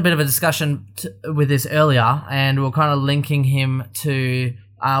had a bit of a discussion with this earlier, and we're kind of linking him to,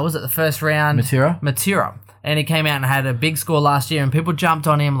 was it the first round? Matera. And he came out and had a big score last year, and people jumped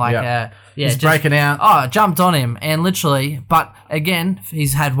on him he's breaking out. Oh, jumped on him, and literally. But again,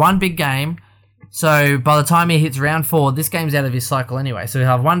 he's had one big game, so by the time he hits round 4, this game's out of his cycle anyway. So he'll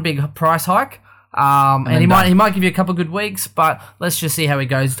have one big price hike, And he might give you a couple of good weeks, but let's just see how he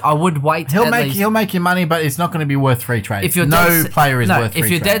goes. I would wait. He'll make you money, but it's not going to be worth 3 trades. If you're worth 3 trades. If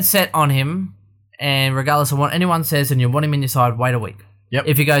you're dead set on him, and regardless of what anyone says, and you want him in your side, wait a week. Yep.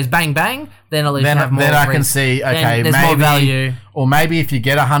 If he goes bang bang, then at least have more. Then I can see, okay, there's maybe more value. Or maybe if you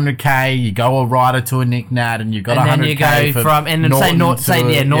get 100k, you go a rider to a Nick Nat, and you got 100k. And then you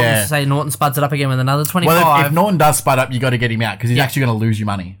go say Norton spuds it up again with another 25. Well, if Norton does spud up, you got to get him out because he's actually going to lose you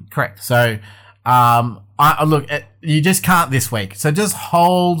money. Correct. So, look, you just can't this week. So just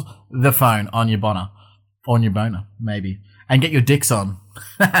hold the phone on your boner, maybe, and get your dicks on.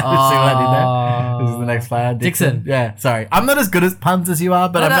 See what I did there? This is the next player. Dixon. Yeah, sorry. I'm not as good at puns as you are,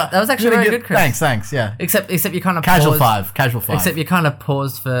 but that was actually very good, Chris. Thanks, yeah. Except you kind of casual paused, five. Except you kind of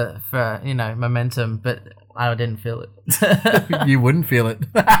paused for momentum, but I didn't feel it. You wouldn't feel it.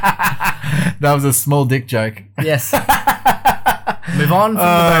 That was a small dick joke. Yes. Move on from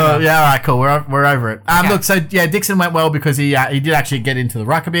the boner. Yeah, all right, cool. We're over it. Okay. Look, so yeah, Dixon went well because he did actually get into the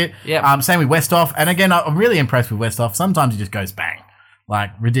ruck a bit. Yeah. Same with Westhoff, and again, I'm really impressed with Westhoff. Sometimes he just goes bang,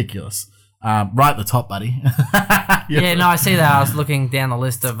 like ridiculous. Right at the top, buddy. Yeah, no, I see that. I was looking down the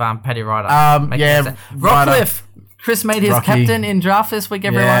list of Paddy Ryder. Rockcliffe. Chris made his captain in draft this week,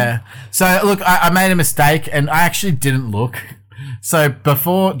 everyone. Yeah. So look, I made a mistake, and I actually didn't look. So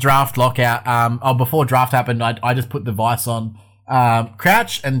before draft lockout, before draft happened, I just put the vice on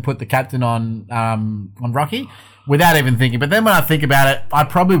Crouch and put the captain on Rocky without even thinking. But then when I think about it, I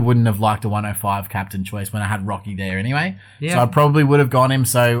probably wouldn't have liked a 105 captain choice when I had Rocky there anyway. Yeah. So I probably would have gone him.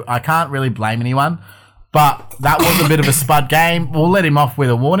 So I can't really blame anyone. But that was a bit of a spud game. We'll let him off with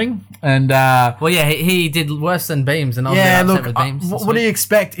a warning. And he did worse than Beams, and I was upset with Beams. What do you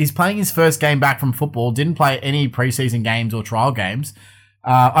expect? He's playing his first game back from football. Didn't play any preseason games or trial games.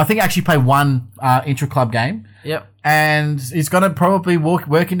 I think actually played one intra-club game. Yep. And he's going to probably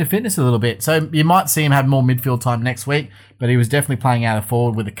work into fitness a little bit. So you might see him have more midfield time next week, but he was definitely playing out of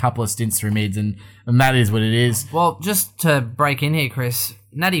forward with a couple of stints through mids, and that is what it is. Well, just to break in here, Chris,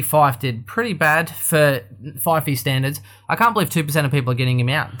 Natty Fife did pretty bad for Fifey standards. I can't believe 2% of people are getting him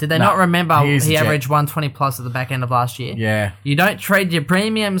out. Did they not remember he averaged 120 plus at the back end of last year? Yeah. You don't trade your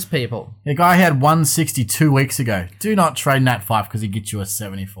premiums, people. The guy had 160 2 weeks ago. Do not trade Nat Fife because he gets you a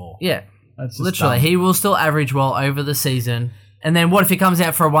 74. Yeah. That's literally dumb. He will still average well over the season. And then what if he comes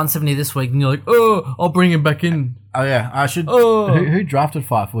out for a 170 this week and you're like, oh, I'll bring him back in. Oh, yeah. I should. Oh. Who drafted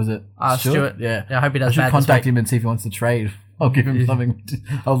Fife? Was it Stuart? Yeah. I hope he does. I should contact him and see if he wants to trade. I'll give him something,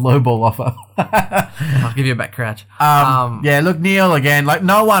 a low ball offer. I'll give you a back crouch. Yeah, look, Neil again, like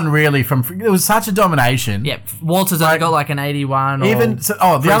no one really it was such a domination. Yeah, Walters only got like an 81. The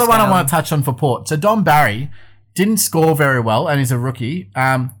other one I want to touch on for Port. So Don Barry didn't score very well and he's a rookie,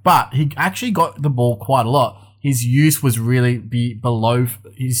 but he actually got the ball quite a lot. His use was really below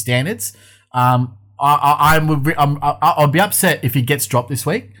his standards. I'll be upset if he gets dropped this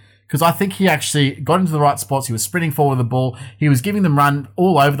week, because I think he actually got into the right spots. He was sprinting forward with the ball. He was giving them run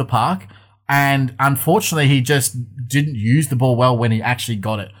all over the park. And unfortunately, he just didn't use the ball well when he actually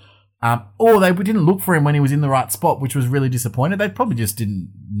got it. Or they didn't look for him when he was in the right spot, which was really disappointing. They probably just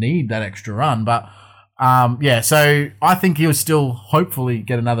didn't need that extra run. But so I think he'll still hopefully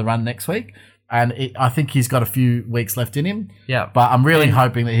get another run next week. And I think he's got a few weeks left in him. Yeah. But I'm really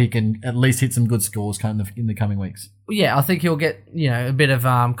hoping that he can at least hit some good scores in the coming weeks. Yeah, I think he'll get a bit of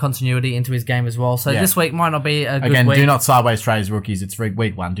continuity into his game as well. So this week might not be a good week. Again, do not sideways trade his rookies. It's week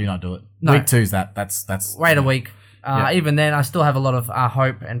 1. Do not do it. No. Week 2's that's wait a week. Even then, I still have a lot of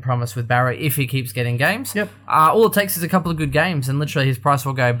hope and promise with Barry if he keeps getting games. Yep. All it takes is a couple of good games, and literally his price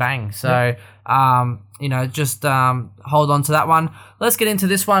will go bang. So, just hold on to that one. Let's get into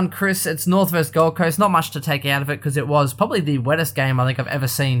this one, Chris. It's North versus Gold Coast. Not much to take out of it because it was probably the wettest game I think I've ever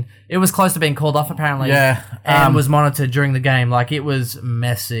seen. It was close to being called off apparently. Yeah. And was monitored during the game. Like, it was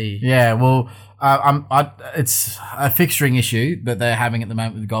messy. Yeah, well, it's a fixturing issue that they're having at the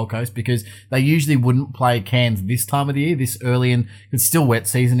moment with the Gold Coast, because they usually wouldn't play Cairns this time of the year, this early, and it's still wet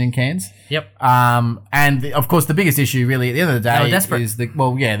season in Cairns. Yep. Of course, the biggest issue really at the end of the day is the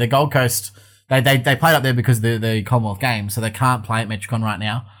Gold Coast. They played up there because of the Commonwealth Games, so they can't play at Metricon right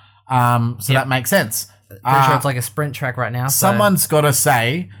now. That makes sense. Pretty sure it's like a sprint track right now. Someone's got to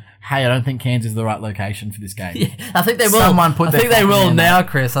say, hey, I don't think Cairns is the right location for this game. Yeah, I think they will. I think they will now,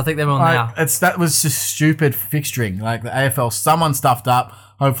 Chris. I think they will now. That was just stupid fixturing. Like the AFL, someone stuffed up.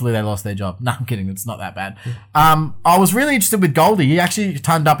 Hopefully they lost their job. No, I'm kidding. It's not that bad. I was really interested with Goldie. He actually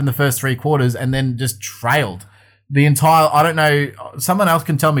turned up in the first 3 quarters and then just trailed the entire. I don't know. Someone else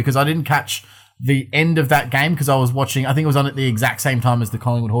can tell me, because I didn't catch the end of that game because I was watching. I think it was on at the exact same time as the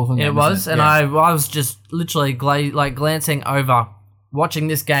Collingwood Hawthorn game. It was, and I was just literally glancing over watching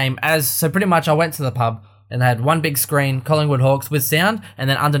this game so pretty much I went to the pub and they had one big screen, Collingwood Hawks with sound, and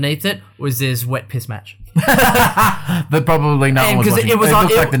then underneath it was this wet piss match. But probably no one was watching. It was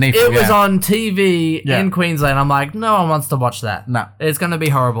on TV Yeah. in Queensland. I'm like, no one wants to watch that. No. It's going to be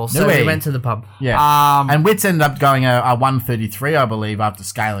horrible. So we went to the pub. Yeah. And Wits ended up going a 133, I believe, after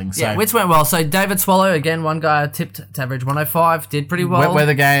scaling. So. Yeah, Wits went well. So David Swallow, again, one guy tipped to average 105, did pretty well. Wet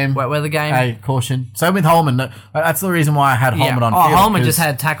weather game. Hey, caution. So with Holman, that's the reason why I had Holman on field. Holman just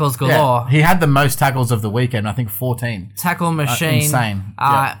had tackles galore. Yeah, he had the most tackles of the weekend, I think 14. Tackle machine. Insane.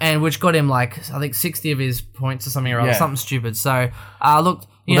 And which got him like, I think 60 of his points or something, or something stupid. So, look,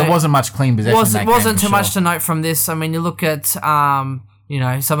 there wasn't much clean possession. Wasn't too much to note from this. I mean, you look at, some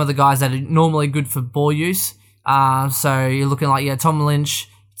of the guys that are normally good for ball use. So you're looking like, Tom Lynch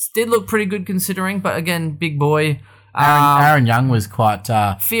did look pretty good considering, but again, big boy. Aaron Young was quite...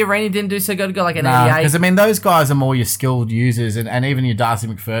 Fiorini didn't do so good, got like an 88. Because, I mean, those guys are more your skilled users and even your Darcy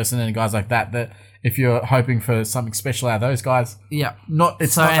McPherson and guys like that if you're hoping for something special out of those guys... Yeah. Luke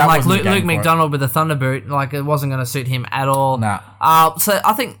McDonald with the Thunderboot, like it wasn't going to suit him at all. Nah. So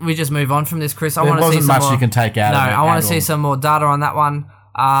I think we just move on from this, Chris. There wasn't much you can take out of it. No, I want to see some more data on that one.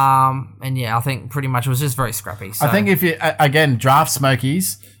 And yeah, I think pretty much it was just very scrappy. So. I think if you, again, draft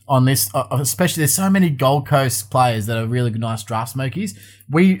smokies on this, especially there's so many Gold Coast players that are really nice draft smokies.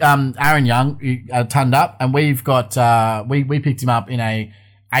 We, Aaron Young, turned up and we've got, we picked him up in a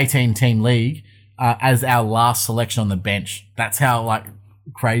 18 team league, as our last selection on the bench. That's how like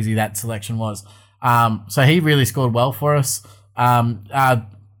crazy that selection was. So he really scored well for us.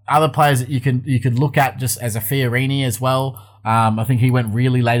 Other players that you could look at just as a Fiorini as well. I think he went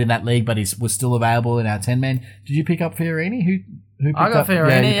really late in that league, but he was still available in our 10-man. Did you pick up Fiorini? Who picked I got up?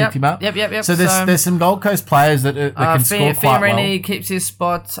 Fiorini. Yeah, you picked him up. Yep. So there's some Gold Coast players that can score quite well. Fiorini keeps his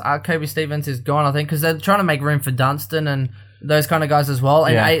spot. Kobe Stevens is gone, I think, because they're trying to make room for Dunstan and those kind of guys as well.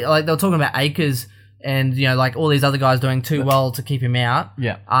 And like they were talking about Akers and like all these other guys doing too well to keep him out.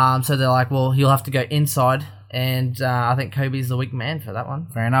 Yeah. So they're like, well, he'll have to go inside, and I think Kobe's the weak man for that one.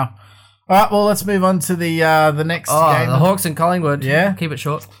 Fair enough. All right, well, let's move on to the next game. The Hawks and Collingwood. Yeah? Keep it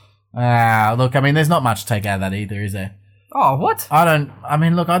short. Look, I mean, there's not much to take out of that either, is there? Oh, what? I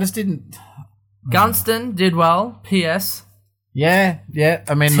just didn't... Gunston did well, PS. Yeah.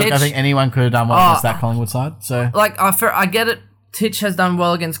 I mean, look, I think anyone could have done well against that Collingwood side, so... Like, I get it. Titch has done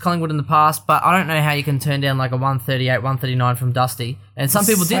well against Collingwood in the past, but I don't know how you can turn down like a 138, 139 from Dusty. And some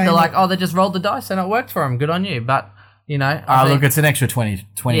people did. They're like, they just rolled the dice and it worked for them. Good on you. But, look, it's an extra 20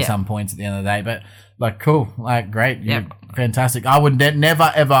 some points at the end of the day. But, like, cool. Like, great. Fantastic. I would never,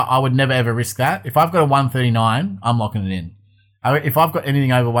 ever risk that. If I've got a 139, I'm locking it in. If I've got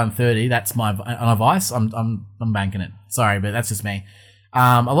anything over 130, that's my on a vice. I'm banking it. Sorry, but that's just me.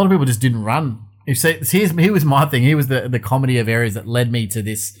 A lot of people just didn't run. Here was my thing. Here was the comedy of errors that led me to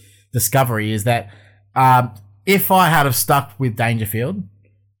this discovery is that if I had have stuck with Dangerfield,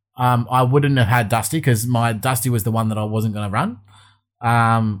 I wouldn't have had Dusty because my Dusty was the one that I wasn't going to run.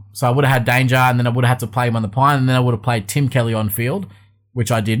 So I would have had Danger and then I would have had to play him on the Pine and then I would have played Tim Kelly on field,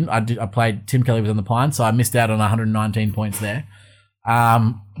 which I didn't. I played Tim Kelly was on the Pine, so I missed out on 119 points there,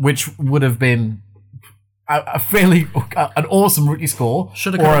 which would have been an awesome rookie score.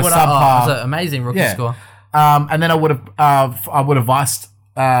 Should have come with an amazing rookie score. And then I would have viced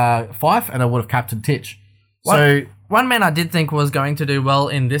Fife and I would have captained Titch. One man I did think was going to do well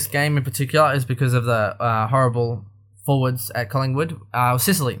in this game in particular is because of the horrible forwards at Collingwood,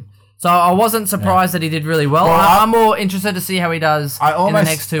 Sicily. So I wasn't surprised that he did really well. I'm more interested to see how he does in the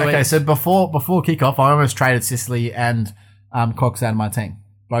next 2 weeks. Okay, so before kickoff, I almost traded Sicily and Cox out of my team,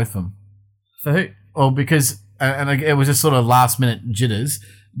 both of them. For who? Well, because it was just sort of last minute jitters.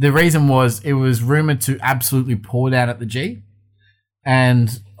 The reason was it was rumored to absolutely pour down at the G,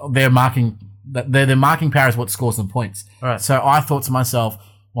 and their marking power is what scores them points. Right. So I thought to myself,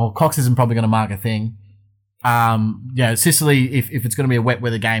 well, Cox isn't probably going to mark a thing. Sicily, if it's going to be a wet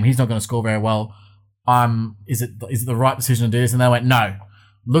weather game, he's not going to score very well. Is it the right decision to do this? And they went, no.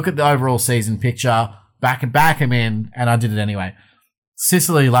 Look at the overall season picture, back him in, and I did it anyway.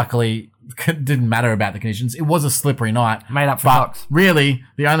 Sicily, luckily, didn't matter about the conditions. It was a slippery night. Made up for Cox. Really,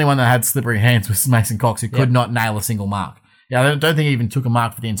 the only one that had slippery hands was Mason Cox, who could not nail a single mark. Yeah, I don't think he even took a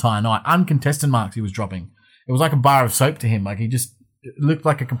mark for the entire night. Uncontested marks he was dropping. It was like a bar of soap to him. Like he just looked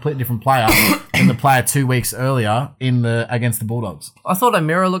like a completely different player than the player 2 weeks earlier against the Bulldogs. I thought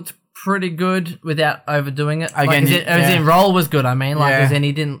O'Meara looked pretty good without overdoing it. Again, his role was good. I mean, as in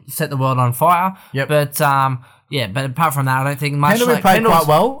he didn't set the world on fire. Yep. But but apart from that, I don't think much. Pendlebury played quite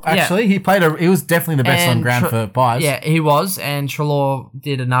well, actually. Yeah. He was definitely the best on ground for Pies. Yeah, he was, and Treloar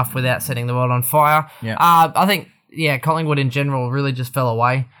did enough without setting the world on fire. Yeah. I think yeah, Collingwood in general really just fell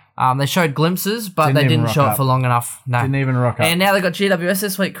away. They showed glimpses, but they didn't show it for long enough. No. Didn't even rock up. And now they've got GWS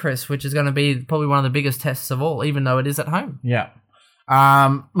this week, Chris, which is going to be probably one of the biggest tests of all, even though it is at home. Yeah.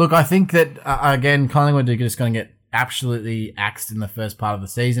 Look, I think that, again, Collingwood are just going to get absolutely axed in the first part of the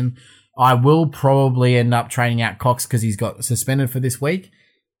season. I will probably end up training out Cox because he's got suspended for this week.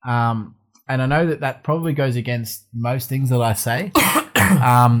 And I know that probably goes against most things that I say.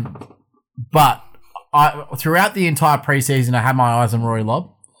 But throughout the entire preseason, I had my eyes on Rory Lobb.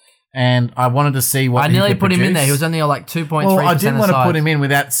 And I wanted to see what I nearly put him in there. He was only like 2.3%. Well, I didn't want to put him in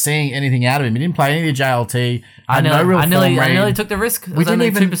without seeing anything out of him. He didn't play any of the JLT. I nearly took the risk. We didn't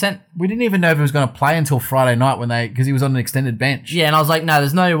even 2%. We didn't even know if he was going to play until Friday night because he was on an extended bench. Yeah, and I was like, no,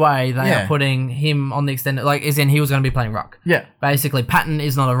 there's no way they are putting him on the extended. Like, as in he was going to be playing ruck. Yeah, basically, Patton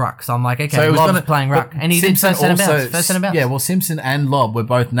is not a ruck, so I'm like, okay, so Lobb's playing ruck, and he did first centre bounce. Yeah, well, Simpson and Lobb were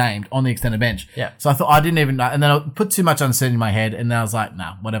both named on the extended bench. Yeah, so I thought I didn't even know, and then I put too much uncertainty in my head, and then I was like,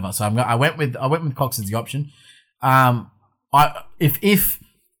 nah, whatever. So I went with Cox as the option. Or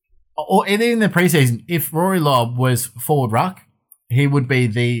in the preseason, if Rory Lobb was forward ruck, he would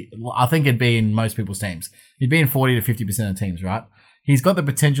be I think it'd be in most people's teams. He'd be in 40 to 50% of teams, right? He's got the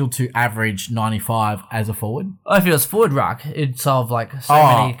potential to average 95 as a forward. Oh, if he was forward ruck, it'd solve like so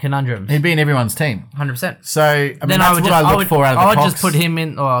many conundrums. He'd be in everyone's team. 100%. So, I mean, then that's what I look for out of the Cox. I would just put him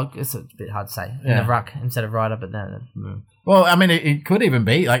in, it's a bit hard to say, in the ruck instead of right up at that. Well, I mean, it could even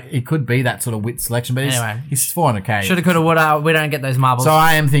be, it could be that sort of wit selection, but anyway, he's 400k. Shoulda, coulda, woulda, we don't get those marbles. So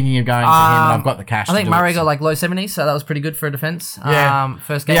I am thinking of going to him, and I've got the cash. I think Murray got like low 70s, so that was pretty good for a defence. Yeah.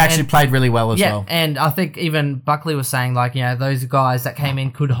 First game. He actually played really well as well. Yeah, and I think even Buckley was saying, those guys that came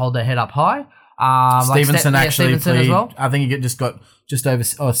in could hold their head up high. Stevenson Stevenson played, as well. I think he just got just over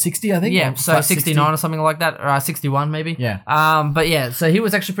 60, I think. Yeah, so 69 or something like that, or 61 maybe. Yeah. But yeah, so he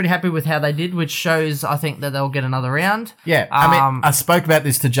was actually pretty happy with how they did, which shows, I think, that they'll get another round. Yeah, I mean, I spoke about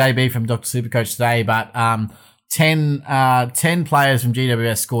this to JB from Dr. Supercoach today, but 10 players from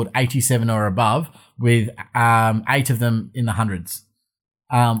GWS scored 87 or above, with 8 of them in the hundreds.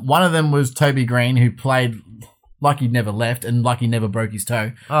 One of them was Toby Green, who played like he never left and like he never broke his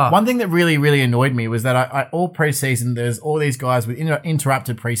toe. Oh. One thing that really, really annoyed me was that I all preseason, there's all these guys with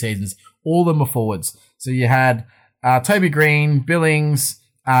interrupted preseasons. All of them were forwards. So you had Toby Green, Billings,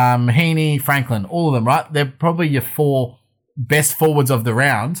 Heaney, Franklin, all of them, right? They're probably your 4 best forwards of the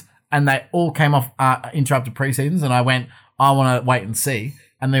round, and they all came off interrupted preseasons, and I went, I want to wait and see,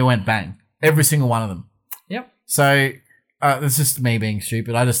 and they went bang. Every single one of them. Yep. So it's just me being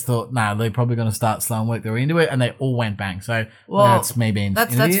stupid. I just thought, they're probably going to start slow and work their way into it, and they all went bang. So that's me being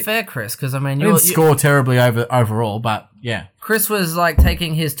that's fair, Chris, because I mean, you didn't score terribly overall, but yeah. Chris was like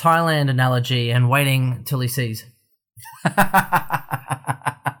taking his Thailand analogy and waiting till he sees.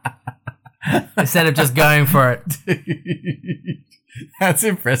 Instead of just going for it. That's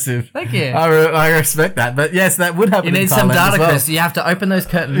impressive. Thank you. I respect that. But yes, that would happen. You need some data, Chris. You have to open those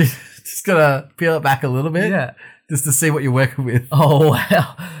curtains. Just gotta peel it back a little bit. Yeah. Just to see what you're working with. Oh,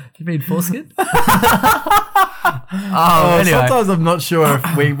 wow. You mean foreskin? Anyway. Sometimes I'm not sure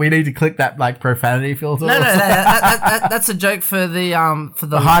if we need to click that profanity filter. No, that's a joke for the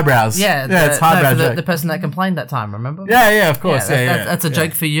highbrows. Yeah, it's highbrow joke. The person that complained that time. Remember? Yeah, of course. That's a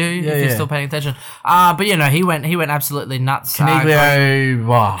joke for you if you're still paying attention. But he went absolutely nuts.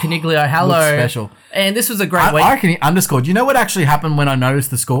 Caniglio, hello, special. And this was a great week. I reckon he underscored. You know what actually happened when I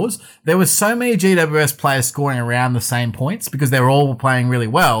noticed the scores? There was so many GWS players scoring around the same points because they were all playing really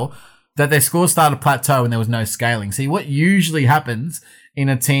well that their scores started to plateau and there was no scaling. See, what usually happens in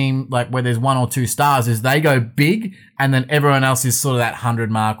a team where there's 1 or 2 stars is they go big and then everyone else is sort of that 100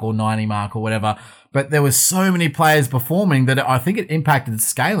 mark or 90 mark or whatever. But there was so many players performing that I think it impacted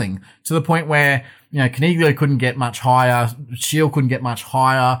scaling to the point where, Caniglio couldn't get much higher, Shield couldn't get much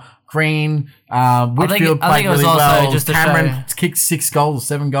higher, Green, Whitfield played really well. Cameron kicked 6 goals,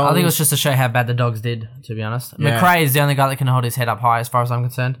 7 goals. I think it was just to show how bad the Dogs did, to be honest. Yeah. McRae is the only guy that can hold his head up high as far as I'm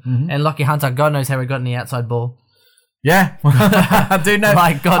concerned. Mm-hmm. And Lockie Hunter, God knows how he got in the outside ball. Yeah. I do know.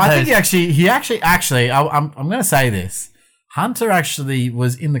 God knows. I think he actually, I'm going to say this. Hunter actually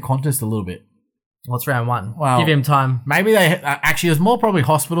was in the contest a little bit. What's round 1? Well, give him time. Maybe it was more probably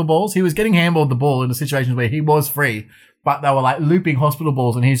hospital balls. He was getting handballed the ball in a situation where he was free. But they were looping hospital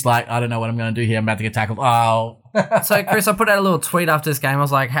balls, and he's like, I don't know what I'm going to do here. I'm about to get tackled. Oh. So, Chris, I put out a little tweet after this game. I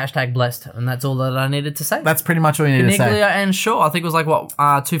was like, #blessed. And that's all that I needed to say. That's pretty much all you needed to say. Caniglio and Shaw. I think it was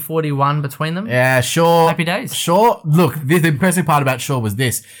 241 between them. Yeah, Shaw. Happy days. Shaw. Look, the impressive part about Shaw was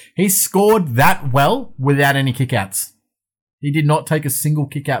this. He scored that well without any kickouts. He did not take a single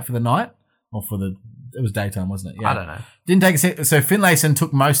kick out for the night or for the It was daytime, wasn't it? Yeah. I don't know. Didn't take so Finlayson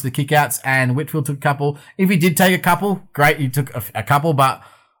took most of the kickouts and Whitfield took a couple. If he did take a couple, great, he took a couple, but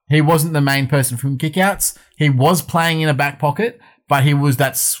he wasn't the main person from kickouts. He was playing in a back pocket, but he was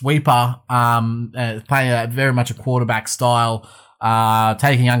that sweeper, playing very much a quarterback style,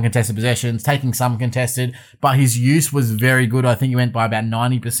 taking uncontested possessions, taking some contested, but his use was very good. I think he went by about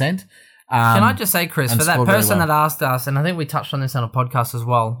 90%. Can I just say, Chris, for that scored very person well. that asked us, and I think we touched on this on a podcast as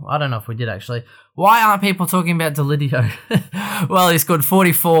well. I don't know if we did actually. Why aren't people talking about Delidio? Well, he scored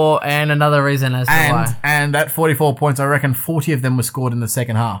 44, and another reason as to why. And that 44 points, I reckon 40 of them were scored in the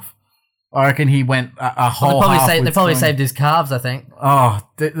second half. I reckon he went a whole half. They with probably scoring. saved his calves, I think. Oh,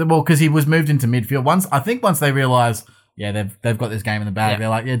 well, because he was moved into midfield. Once they realised, yeah, they've got this game in the bag. Yeah. They're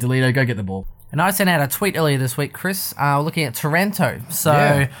like, yeah, Delidio, go get the ball. And I sent out a tweet earlier this week, Chris, looking at Taranto. So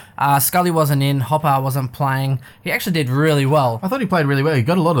Yeah. Scully wasn't in, Hopper wasn't playing. He actually did really well. I thought he played really well. He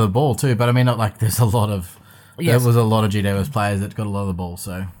got a lot of the ball too, but I mean, not like there's a lot of. Yes. There was a lot of GWS players that got a lot of the ball.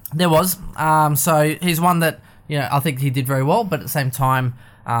 So There was. So he's one that, I think he did very well, but at the same time,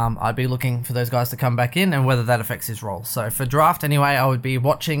 I'd be looking for those guys to come back in and whether that affects his role. So for draft anyway, I would be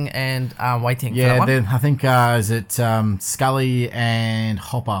watching and waiting for that yeah, one. then I think is it Scully and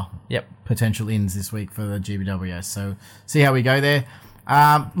Hopper Yep. potential ins this week for the GBWS. So see how we go there.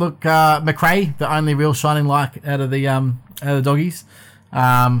 Look, McRae, the only real shining light out of the doggies.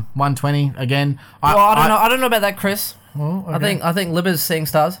 120 again. Well, I don't know about that, Chris. Well, okay. I think Libba's seeing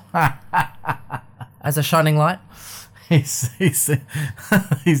stars as a shining light. He's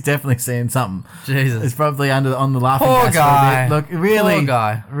definitely seeing something. Jesus. It's probably on the laughing Poor gas guy. a little bit. Look, really, Poor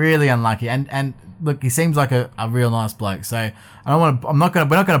guy. really unlucky. And look, he seems like a real nice bloke. So we're not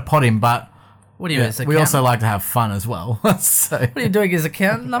gonna pot him, but What do you mean? we also like to have fun as well. So What are you doing? His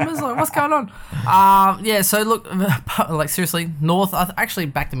account numbers? Like, what's going on? So look, like seriously, North. I actually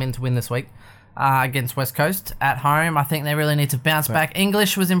backed them in to win this week against West Coast at home. I think they really need to bounce back.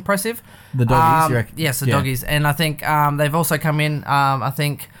 English was impressive. The doggies, you reckon? Yes, the Yeah. doggies, and I think they've also come in. I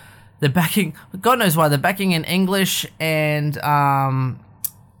think they're backing. God knows why they're backing in English and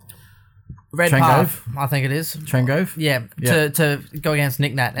Red Path. I think it is. Trengove. Yeah, Yeah. to go against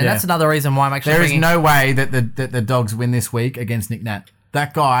Nick Nat, and Yeah. that's another reason why I'm actually. There is bringing, no way that the dogs win this week against Nick Nat.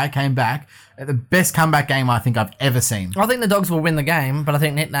 That guy came back at the best comeback game I think I've ever seen. I think the dogs will win the game, but I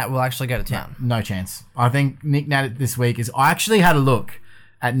think Nick Nat will actually go to town. No chance. I think Nick Nat this week is. I actually had a look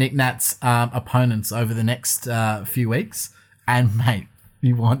at Nick Nat's opponents over the next few weeks, and mate,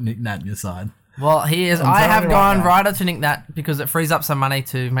 you want Nick Nat on your side. Well, he is. I'm I telling have you right gone now. rider to Nick Nat because it frees up some money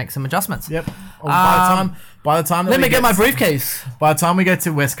to make some adjustments. Yep. By the time that Let we me get my briefcase. By the time we get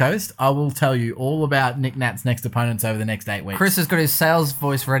to West Coast, I will tell you all about Nick Nat's next opponents over the next 8 weeks. Chris has got his sales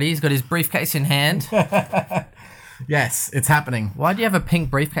voice ready. He's got his briefcase in hand. Yes, it's happening. Why do you have a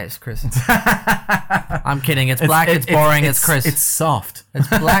pink briefcase, Chris? I'm kidding. It's black. It's boring. It's Chris. It's soft. It's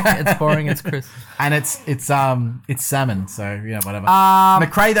black. It's boring. It's Chris. And it's salmon, so whatever.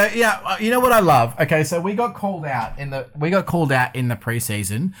 McRae though, you know what I love? Okay, so we got called out in the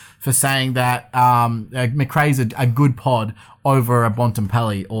preseason for saying that McRae's a good pod over a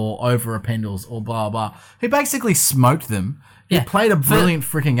Bontempelli or over a Pendles or blah blah. He basically smoked them. He Yeah. played a brilliant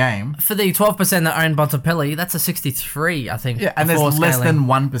freaking game. For the 12% that own Bontempelli, that's a 63, I think. Yeah, and there's before less scaling. than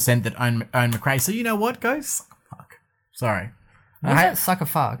 1% that own McRae. So you know what, guys? Fuck. Sorry. What's that? Suck a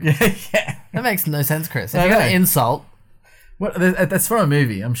fuck. Yeah. That makes no sense, Chris. If I you're going know. to insult, What? That's from a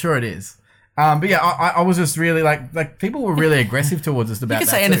movie. I'm sure it is. But yeah, I was just really like people were really aggressive towards us about you that.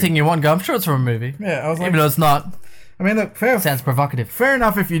 can say anything you want, go. I'm sure it's from a movie. Yeah, I was like, Even though it's not. I mean, look, fair Sounds provocative.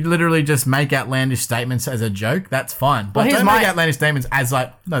 enough if you literally just make outlandish statements as a joke, that's fine. But here's don't my- make outlandish statements as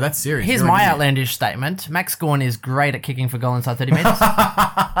like, no, that's serious. Here's You're an my idiot. outlandish statement. Max Gorn is great at kicking for goal inside 30 metres.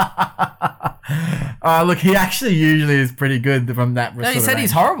 Look, he actually usually is pretty good from that. No, he said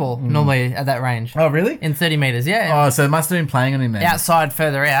he's horrible normally at that range. Oh, really? In 30 metres, yeah. Oh, so it must have been playing on him then. Outside,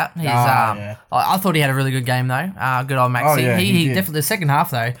 further out. He's. yeah. I thought he had a really good game though. Good old Maxi. Oh, yeah, he did. Definitely the second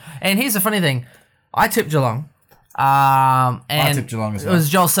half though. And here's the funny thing, I tipped Geelong. And tipped Geelong as it well. was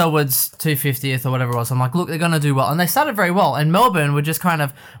Joel Selwood's 250th or whatever it was. I'm like, look, they're going to do well. And they started very well. And Melbourne were just kind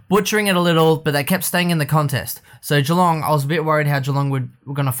of butchering it a little, but they kept staying in the contest. So Geelong, I was a bit worried how Geelong were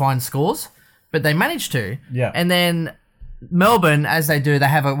going to find scores, but they managed to. Yeah. And then Melbourne, as they do, they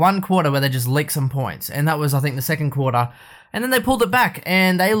have a one quarter where they just leak some points. And that was, I think, the second quarter. And then they pulled it back,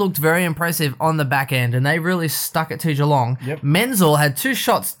 and they looked very impressive on the back end, and they really stuck it to Geelong. Yep. Menzel had 2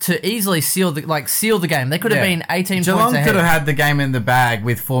 shots to easily seal the game. They could have been 18 Geelong points ahead. could have had the game in the bag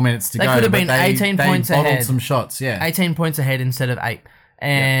with 4 minutes to They go. could have but been 18 they points bottled ahead. some shots, yeah. 18 points ahead instead of 8.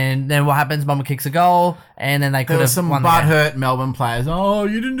 And then what happens? Mumba kicks a goal, and then they could There have was some won the game. butthurt Melbourne players. Oh,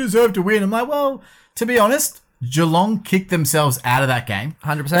 you didn't deserve to win. I'm like, well, to be honest, Geelong kicked themselves out of that game.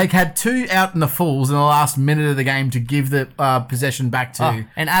 100%. They had 2 out in the fulls in the last minute of the game to give the possession back to.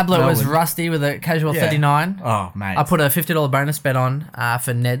 And Ablett was Melbourne. rusty with a casual Yeah. 39. Oh, mate. I put a $50 bonus bet on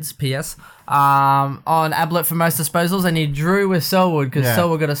for Ned's PS on Ablett for most disposals, and he drew with Selwood because Yeah.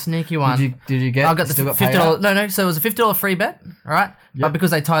 Selwood got a sneaky one. Did you get? I got the still got $50. payout? No. So it was a $50 free bet, all right? But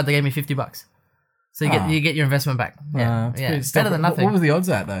because they tied, they gave me $50. So you get your investment back. Yeah, It's yeah. pretty It's better than nothing. What was the odds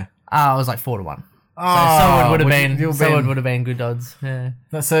at though? It was like 4-1. So Oh, Selwood would have you'll been good odds. Yeah.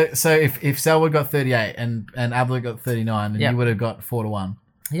 So if Selwood got 38 and Ablett got 39, then Yep. you would have got 4-1.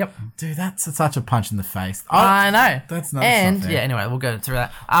 Yep. Dude, that's such a punch in the face. I know. That's not. And fair. yeah, anyway, we'll go through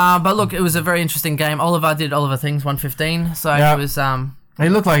that. But look, it was a very interesting game. Oliver did Oliver things 115. So Yep. it was He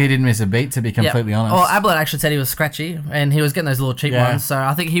looked like he didn't miss a beat, to be completely honest. Well, Ablett actually said he was scratchy, and he was getting those little cheap Yeah. ones. So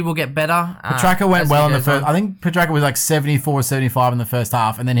I think he will get better. Petrarca went as well he in the goes first. on. I think Petrarca was like 74, 75 in the first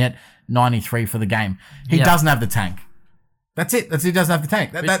half, and then he had 93 for the game. He Yeah. doesn't have the tank. That's it. He doesn't have the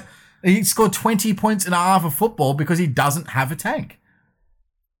tank. He scored 20 points in a half of football because he doesn't have a tank.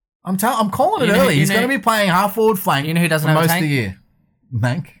 I'm calling it You know- early. you He's know- going to be playing half forward flank. You know who doesn't for have a most tank? of the year?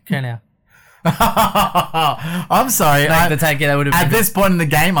 Mank. Okay, now. I'm sorry. The tank, yeah, that would have At been this point in the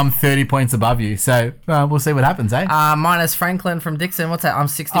game, I'm 30 points above you. So we'll see what happens, eh? minus Franklin from Dixon. What's that? I'm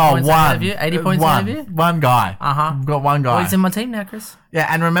 60 Oh, points ahead of you. 80 points one. ahead of you. One guy. Uh-huh. I've got one guy. Well, he's in my team now, Chris. Yeah,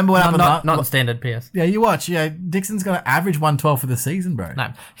 and remember what happened? Not in standard PS. Yeah, you watch. Yeah, Dixon's going to average 112 for the season, bro.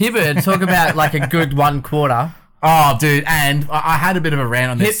 No. Hibbard, talk about like a good 1 quarter. Oh, dude, and I had a bit of a rant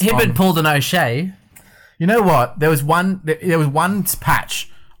on this. Hibbard pulled an O'Shea. You know what? There was one patch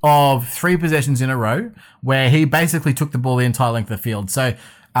of 3 possessions in a row where he basically took the ball the entire length of the field. So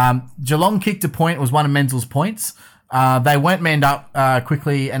Geelong kicked a point. It was one of Menzel's points. They weren't manned up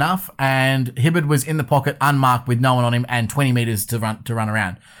quickly enough, and Hibbard was in the pocket unmarked with no one on him and 20 meters to run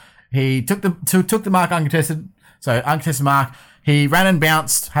around. He took the mark uncontested. So uncontested mark. He ran and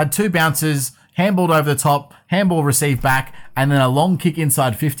bounced, had 2 bounces, handballed over the top, handball received back, and then a long kick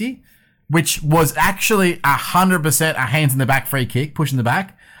inside 50, which was actually 100% a hands in the back free kick, pushing the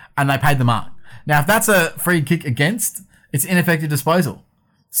back, and they paid the mark. Now, if that's a free kick against, it's ineffective disposal.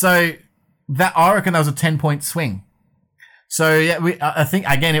 So that I reckon that was a 10-point swing. So yeah, I think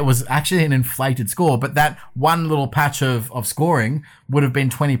again it was actually an inflated score, but that one little patch of scoring would have been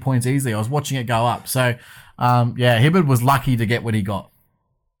 20 points easily. I was watching it go up. So yeah, Hibbard was lucky to get what he got.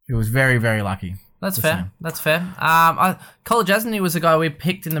 He was very, very lucky. That's Just fair. saying. That's fair. Cole Jasny was a guy we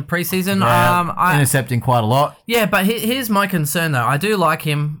picked in the preseason. Yeah, intercepting quite a lot. Yeah, but here's my concern though. I do like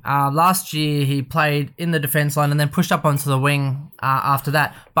him. Last year he played in the defence line and then pushed up onto the wing after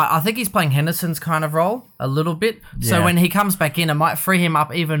that. But I think he's playing Henderson's kind of role a little bit. So Yeah. when he comes back in, it might free him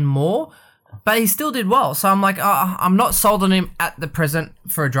up even more. But he still did well. So I'm like, I'm not sold on him at the present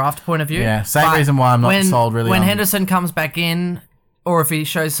for a draft point of view. Yeah, same But reason why I'm not sold really When on- Henderson comes back in, or if he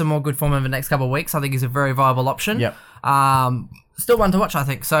shows some more good form over the next couple of weeks, I think he's a very viable option. Yep. Still one to watch, I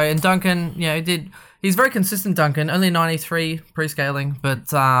think. So, and Duncan, he's very consistent, Duncan. Only 93 pre-scaling,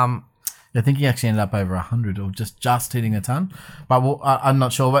 but I think he actually ended up over 100 or just hitting a ton. But I'm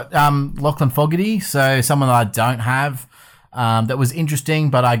not sure. But Lachlan Fogarty, so someone that I don't have that was interesting.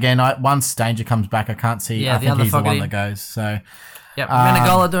 But again, once Danger comes back, I can't see. Yeah, I the think other he's the Fogarty. one that goes. So, yep,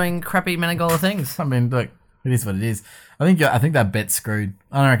 Menegola doing crappy Menegola things. I mean, look, it is what it is. I think that bet's screwed.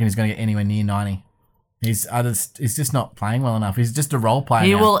 I don't reckon he's going to get anywhere near 90. He's just not playing well enough. He's just a role player.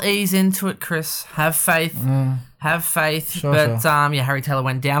 He now. will ease into it, Chris. Have faith. Have faith. Sure, but yeah, Harry Taylor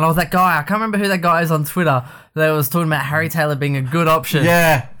went down. Oh, that guy. I can't remember who that guy is on Twitter that was talking about Harry Taylor being a good option.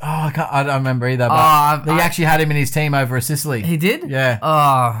 Yeah. Oh, I don't remember either. But he actually had him in his team over a Sicily. He did? Yeah.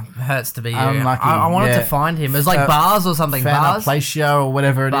 Oh, hurts to be you. Unlucky, I wanted yeah. to find him. It was like Bars or something. Bars? Placia or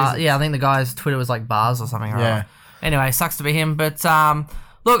whatever it is. Yeah, I think the guy's Twitter was like Bars or something. Right? Yeah. Anyway, sucks to be him. But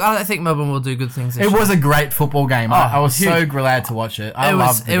look, I think Melbourne will do good things this It year. was a great football game. I was huge. so glad to watch it. I It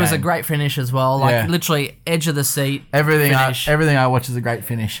loved the was a game. great finish as well. Like Yeah. literally edge of the seat. everything. finish. Everything I watch is a great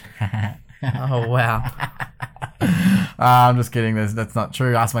finish. Oh wow. I'm just kidding. That's not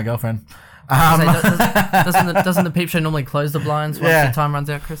true. Ask my girlfriend. Doesn't the peep show normally close the blinds once Yeah. the time runs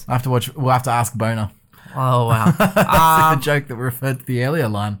out, Chris? I have to watch. We'll have to ask Boner. Oh wow. That's the joke that referred to the earlier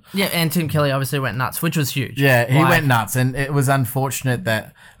line. Yeah, and Tim Kelly obviously went nuts, which was huge. Yeah, he Like, went nuts, and it was unfortunate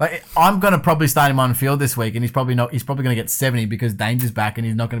that I'm going to probably start him on field this week, and he's probably not. He's probably going to get 70 because Danger's back, and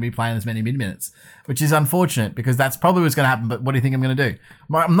he's not going to be playing as many mid minutes, which is unfortunate because that's probably what's going to happen. But what do you think I'm going to do?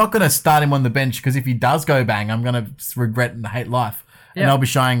 I'm not going to start him on the bench because if he does go bang, I'm going to regret and hate life, and Yeah. I'll be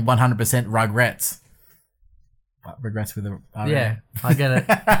showing 100% regrets. regrets with a Yeah, I get it.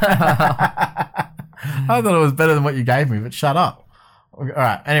 I thought it was better than what you gave me, but shut up. All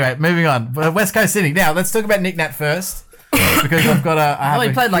right. Anyway, moving on. West Coast Sydney. Now let's talk about Nick Nat first, because I've got a. I have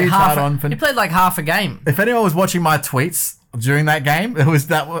He played like he played like half a game. If anyone was watching my tweets during that game, it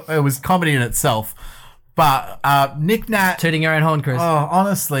was comedy in itself. But Nick Nat, Tooting your own horn, Chris. oh,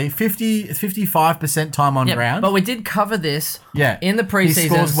 honestly, 55% time on Yep, ground. but we did cover this Yeah. in the He preseason,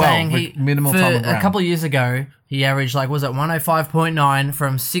 scores well saying with minimal time on a ground. couple of years ago, he averaged like, was it 105.9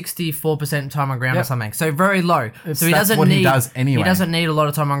 from 64% time on ground or Yep. something. So very low. So that's what he does anyway. He doesn't need a lot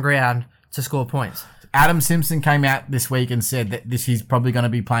of time on ground to score points. Adam Simpson came out this week and said that he's probably going to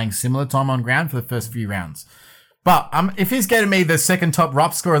be playing similar time on ground for the first few rounds. But if he's getting me the second top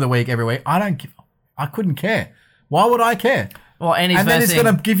RUP score of the week every week, I couldn't care. Why would I care? Well, and then he's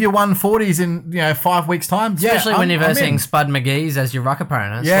going to give you 140s in 5 weeks' time. especially when you're I'm versing in. Spud McGee's as your ruck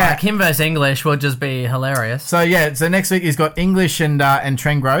opponents. Yeah. Like him versus English will just be hilarious. So next week he's got English and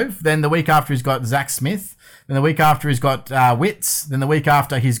Trengrove. Then the week after he's got Zach Smith. Then the week after he's got Witts. Then the week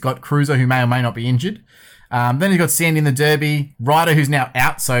after he's got Cruiser, who may or may not be injured. Then he's got Sandy in the Derby, Ryder, who's now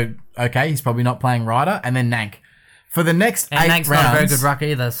out. So okay, he's probably not playing Ryder, and then Nank. For the next And 8 Nank's rounds, not a very good ruck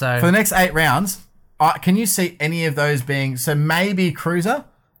either. So for the next 8 rounds, can you see any of those being? So maybe Cruiser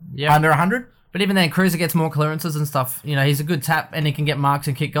under 100. But even then, Cruiser gets more clearances and stuff. You know, he's a good tap and he can get marks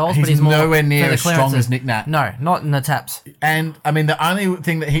and kick goals. He's but he's more nowhere near for the as strong clearances. as Nick Nat. No, not in the taps. And I mean, the only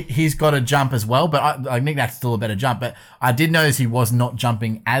thing that he's got to jump as well, but Nick Nat's still a better jump. But I did notice he was not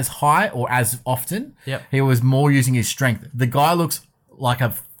jumping as high or as often. Yep. He was more using his strength. The guy looks like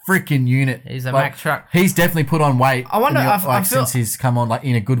a freaking unit. He's a like, Mack truck. He's definitely put on weight. I wonder. I feel. since he's come on, like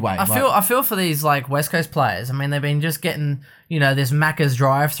in a good way. I feel for these like West Coast players. I mean, they've been just getting this Macca's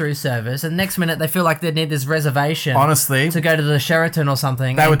drive-through service, and next minute they feel like they need this reservation. Honestly, to go to the Sheraton or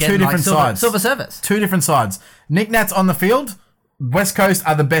something. They and were get, two different silver, sides. Silver service. Two different sides. Nick Nat's on the field. West Coast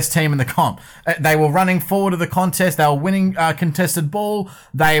are the best team in the comp. They were running forward of the contest. They were winning contested ball.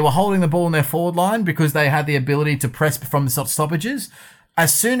 They were holding the ball in their forward line because they had the ability to press from the stoppages.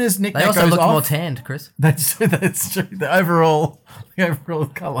 As soon as Nick They Nat also goes look off, more tanned, Chris. That's true. The overall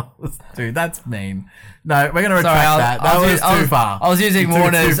colour. Dude, that's mean. No, we're going to retract that. That was too far. I was using You took it too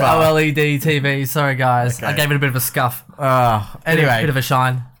Warner's far. OLED TV. Sorry, guys. Okay. I gave it a bit of a scuff. Anyway, Bit of a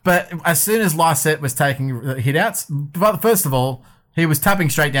shine. but as soon as Lysette was taking hit outs, but first of all, he was tapping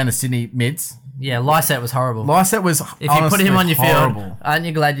straight down to Sydney mids. Yeah, Lysette was horrible. Lysette was If you put him on your horrible. field, aren't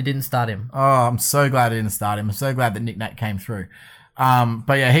you glad you didn't start him? Oh, I'm so glad I didn't start him. I'm so glad that Nick Nat came through.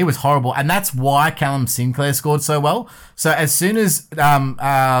 But yeah, he was horrible. And that's why Callum Sinclair scored so well. So as soon as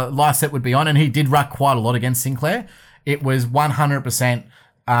Lysette would be on, and he did ruck quite a lot against Sinclair, it was 100%.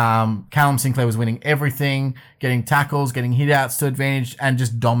 Callum Sinclair was winning everything, getting tackles, getting hit outs to advantage, and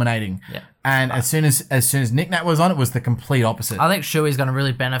just dominating. Yeah. And as soon as Nick Nat was on, it was the complete opposite. I think Shuey's going to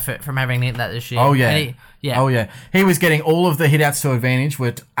really benefit from having Nick that this year. Oh, yeah. And Oh, yeah. He was getting all of the hit outs to advantage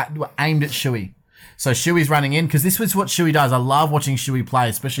were aimed at Shuey. So Shuey's running in, because this was what Shuey does. I love watching Shuey play,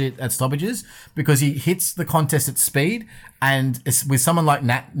 especially at stoppages, because he hits the contest at speed, and it's with someone like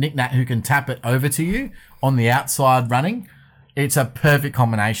Nick Nat who can tap it over to you on the outside running. It's a perfect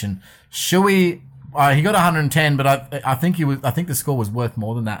combination. Shuey, he got 110, but I think the score was worth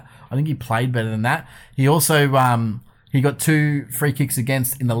more than that. I think he played better than that. He also he got 2 free kicks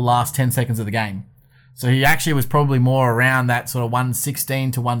against in the last 10 seconds of the game. So he actually was probably more around that sort of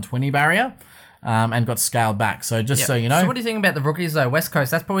 116 to 120 barrier, and got scaled back. So just so you know. So what do you think about the rookies though? West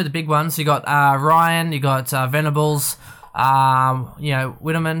Coast, that's probably the big ones. You got Ryan, you got Venables,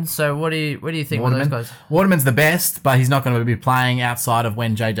 Whitterman. So what do you think of those guys? Waterman's the best, but he's not going to be playing outside of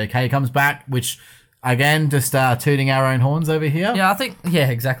when JJK comes back, which again, just tooting our own horns over here. Yeah, I think. Yeah,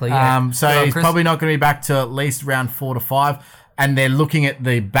 exactly. Yeah. So Good on he's Chris. probably not going to be back to at least round 4 to 5, and they're looking at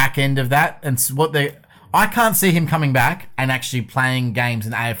the back end of that and I can't see him coming back and actually playing games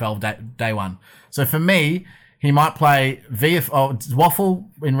in AFL day one. So for me, he might play Waffle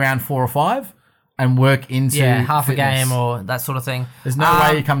in round 4 or 5 and work into half fitness. a game or that sort of thing. There's no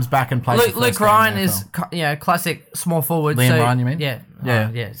way he comes back and plays. Luke Ryan is classic small forward. Liam Ryan, you mean? Yeah,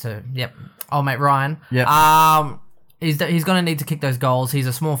 Yeah. So yep, old mate Ryan. Yep. He's going to need to kick those goals. He's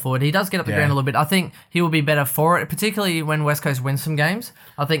a small forward. He does get up the Yeah. ground a little bit. I think he will be better for it, particularly when West Coast wins some games.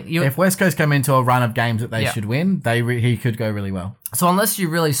 I think if West Coast come into a run of games that they Yeah. should win, he could go really well. So unless you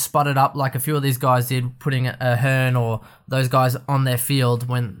really spot it up, like a few of these guys did, putting a Hearn or those guys on their field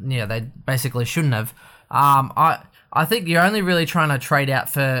when they basically shouldn't have. I think you're only really trying to trade out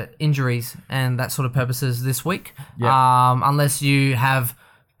for injuries and that sort of purposes this week. Yeah. Unless you have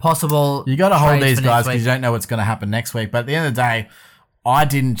possible. You got to hold trades these for guys next because week. you don't know what's going to happen next week. But at the end of the day, I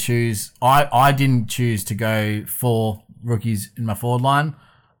didn't choose to go for rookies in my forward line.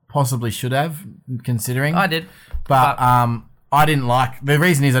 Possibly should have, considering. I did. But I didn't like... The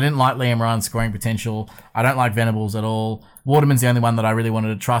reason is I didn't like Liam Ryan's scoring potential. I don't like Venables at all. Waterman's the only one that I really wanted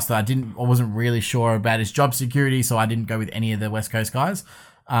to trust. I wasn't really sure about his job security, so I didn't go with any of the West Coast guys.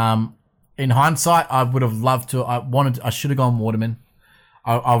 In hindsight, I would have loved to... I should have gone Waterman.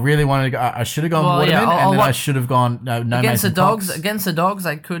 I really wanted to go... I should have gone Waterman, and then I should have gone... No against Mason the Dogs. Cox. Against the Dogs,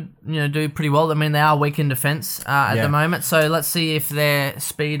 they could do pretty well. I mean, they are weak in defence at the moment, so let's see if their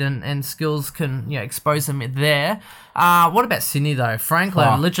speed and skills can expose them there. What about Sydney though?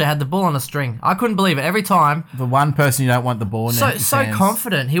 Franklin literally had the ball on a string. I couldn't believe it every time. The one person you don't want the ball in so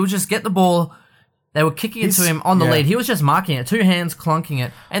confident. He would just get the ball. They were kicking it to him on the lead. He was just marking it, 2 hands clunking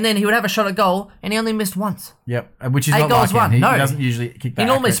it, and then he would have a shot at goal, and he only missed once. Yep, which is 8 not goals, like him. one. He doesn't usually kick that. He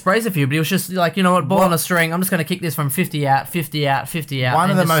normally accurate. sprays a few, but he was just like, you know what, ball on a string. I'm just going to kick this from 50 out, 50 out, 50 out.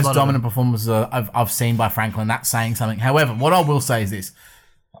 One of the most dominant performances I've seen by Franklin. That's saying something. However, what I will say is this: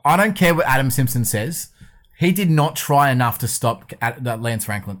 I don't care what Adam Simpson says. He did not try enough to stop Lance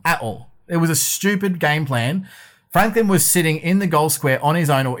Franklin at all. It was a stupid game plan. Franklin was sitting in the goal square on his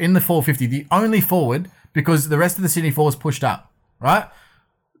own or in the 450, the only forward, because the rest of the Sydney forwards pushed up, right?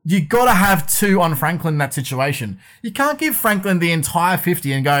 You got to have 2 on Franklin in that situation. You can't give Franklin the entire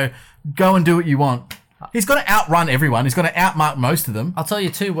 50 and go and do what you want. He's got to outrun everyone. He's got to outmark most of them. I'll tell you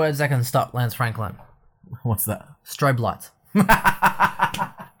 2 words that can stop Lance Franklin. What's that? Strobe lights.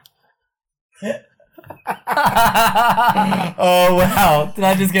 Oh, wow. Did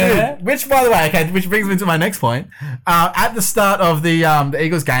I just go there? Which, by the way, which brings me to my next point. At the start of the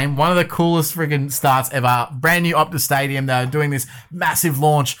Eagles game, one of the coolest friggin' starts ever. Brand new Optus Stadium. They're doing this massive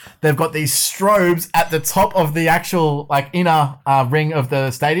launch. They've got these strobes at the top of the actual inner ring of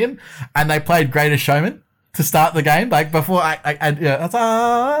the stadium, and they played Greatest Showman to start the game. Before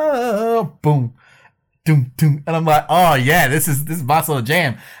boom. Doom, doom. And I'm like, oh yeah, this is Barcelona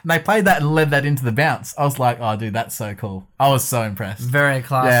jam. And they played that and led that into the bounce. I was like, oh dude, that's so cool. I was so impressed. Very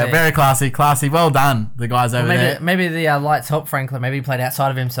classy. Yeah, very classy. Well done, the guys over there. Maybe the lights helped Franklin. Maybe he played outside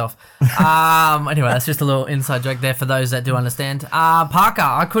of himself. Anyway, that's just a little inside joke there for those that do understand. Parker,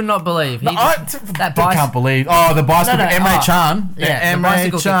 I could not believe. I can't believe. Oh, the bicycle. Emre Can. Yeah,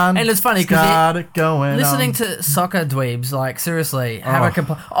 Emre Can. And it's funny because listening to to soccer dweebs, like seriously,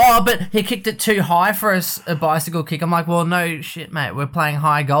 but he kicked it too high for a bicycle kick. I'm like, well, no shit, mate. We're playing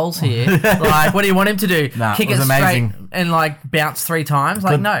high goals here. Like, what do you want him to do? Kick it straight and bounce 3 times?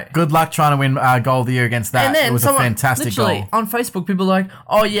 No. Good luck trying to win goal of the year against that. And then it was a fantastic goal. On Facebook, people are like,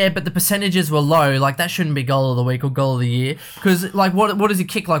 oh yeah, but the percentages were low. Like, that shouldn't be goal of the week or goal of the year. Because what does he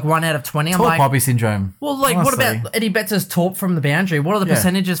kick? 1 out of 20? I'm Tall like, Poppy syndrome. Well, what about Eddie Betts' torp from the boundary? What are the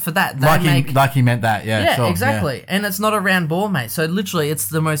percentages for that? He meant that. Yeah, sure, exactly. Yeah. And it's not a round ball, mate. So literally, it's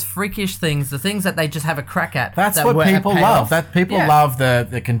the most freakish things, the things that they just have a crack at. That's what people love. Love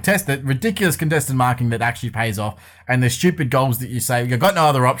the ridiculous contested marking that actually pays off, and the stupid goals that you say you've got no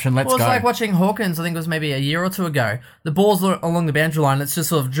other option. Let's go. It's like watching Hawkins. I think it was maybe a year or 2 ago. The ball's along the boundary line. It's just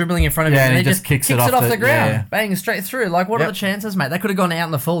sort of dribbling in front of him, and he just kicks it off the ground, bang straight through. What are the chances, mate? They could have gone out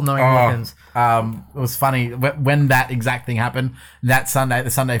in the full knowing Hawkins. It was funny when that exact thing happened. That Sunday,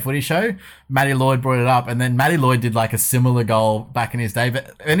 the Sunday Footy Show, Matty Lloyd brought it up, and then Matty Lloyd did a similar goal back in his day.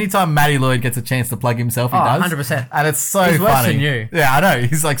 But anytime Matty Lloyd gets a chance to plug himself, he does. 100%. And it's so He's funny. Worse than you. Yeah, I know.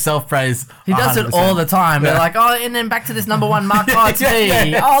 He's self-praise. He does 100%. It all the time. They're like, oh, and then back to this number 1 mark. Oh, it's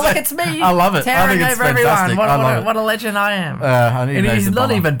me. Oh, look, it's me. I love it. Towering I think it's over fantastic. everyone. What a legend I am. And he's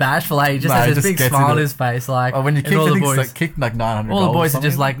not even bashful. He just has this big smile on his face. When you kick, all the boys, kicked 900 all the boys are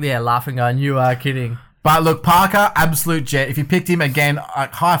just laughing, going, you are kidding. But look, Parker, absolute jet. If you picked him again,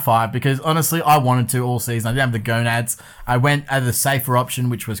 high five, because honestly, I wanted to all season. I didn't have the gonads. I went at the safer option,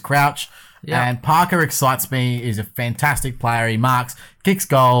 which was Crouch. Yeah. And Parker excites me. He's a fantastic player. He marks, kicks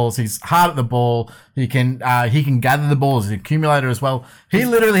goals. He's hard at the ball. He can gather the ball as an accumulator as well. He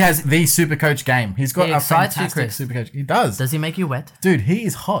literally has the super coach game. He's got a fantastic super coach. He does. Does he make you wet? Dude, he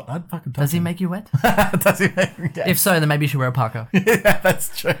is hot. I'd fucking touch him. Does he make you wet? Does he make me wet? If so, then maybe you should wear a parka. Yeah,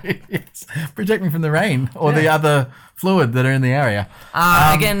 that's true. Yes. Protect me from the rain or the other fluid that are in the area.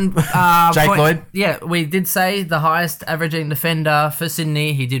 Jake Lloyd. Yeah, we did say the highest averaging defender for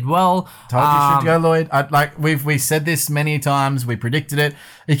Sydney. He did well. Told you should go Lloyd. We said this many times. We predicted it.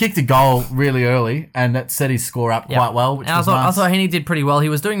 He kicked a goal really early, and that set his score up quite well. Which was nice. I thought Heaney did pretty well. He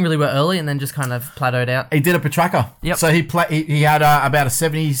was doing really well early, and then just kind of plateaued out. He did a Petrarca. Yep. So he had about a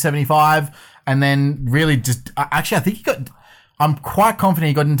 70, 75, and then really just actually I think he got. I'm quite confident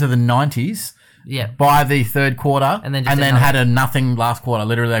he got into the 90s. Yeah. by the third quarter, And then had a nothing last quarter.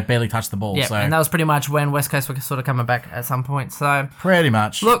 Literally, they barely touched the ball. Yeah, So and that was pretty much when West Coast were sort of coming back at some point. So pretty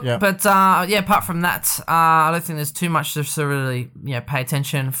much. look, Yep. but apart from that, I don't think there's too much to really pay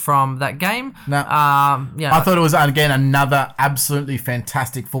attention from that game. No. I thought it was again another absolutely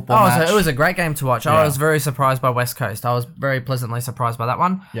fantastic football match. it was a great game to watch. Yeah. I was very surprised by West Coast. I was very pleasantly surprised by that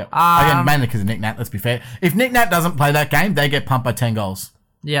one. Yeah. Again, mainly because of Nick Nat. Let's be fair. If Nick Nat doesn't play that game, they get pumped by 10 goals.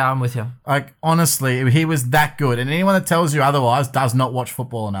 Yeah, I'm with you. Like, honestly, he was that good. And anyone that tells you otherwise does not watch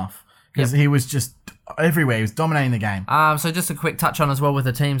football enough. Because he was just everywhere. He was dominating the game. So just a quick touch on as well with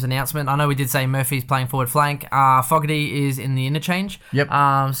the team's announcement. I know we did say Murphy's playing forward flank. Fogarty is in the interchange.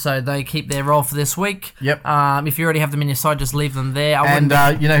 Yep. So they keep their role for this week. Yep. If you already have them in your side, just leave them there. And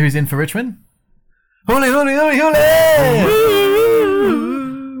you know who's in for Richmond? Huli! What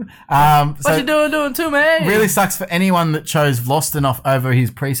you doing to me? Really sucks for anyone that chose Vlastenoff over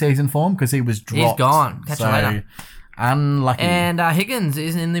his preseason form because he was dropped. He's gone. Catch you later. Unlucky. And Higgins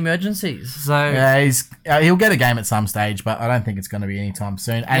is in the emergencies. So yeah, he'll get a game at some stage, but I don't think it's going to be anytime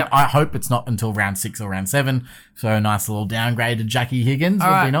soon. And I hope it's not until round 6 or round 7. So a nice little downgrade to Jackie Higgins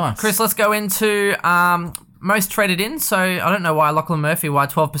would be nice. Chris, let's go into most traded in. So I don't know why Lachlan Murphy, why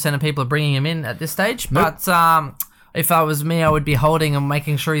 12% of people are bringing him in at this stage, but if I was me, I would be holding and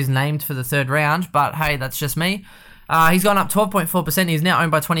making sure he's named for the third round. But hey, that's just me. He's gone up 12.4%. He's now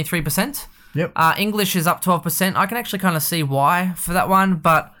owned by 23%. Yep. English is up 12%. I can actually kind of see why for that one.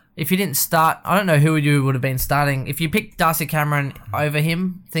 But if you didn't start, I don't know who you would have been starting. If you picked Darcy Cameron over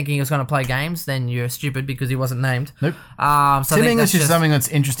him, thinking he was going to play games, then you're stupid because he wasn't named. Nope. So Tim English is something that's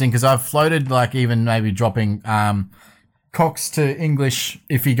interesting because I've floated like even maybe dropping Cox to English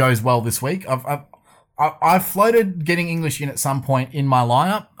if he goes well this week. I've floated getting English in at some point in my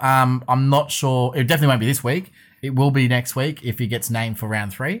lineup. I'm not sure. It definitely won't be this week. It will be next week if he gets named for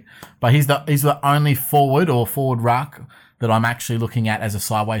round 3. But he's the only forward or forward ruck that I'm actually looking at as a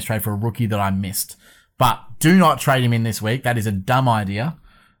sideways trade for a rookie that I missed. But do not trade him in this week. That is a dumb idea.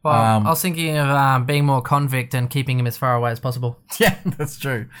 Well, I was thinking of being more convict and keeping him as far away as possible. Yeah, that's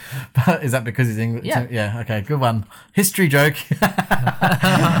true. But is that because he's English? Yeah. Yeah, okay, good one. History joke. Look,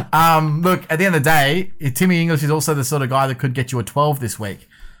 at the end of the day, Timmy English is also the sort of guy that could get you a 12 this week.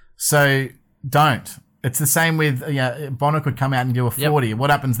 So don't. It's the same with, Bonner could come out and do a 40. Yep. What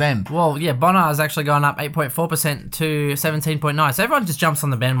happens then? Well, yeah, Bonner has actually gone up 8.4% to 17.9. So everyone just jumps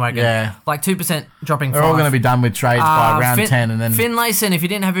on the bandwagon. Yeah. Like 2% dropping 5. They're all going to be done with trades by round 10. And then Finlayson, if you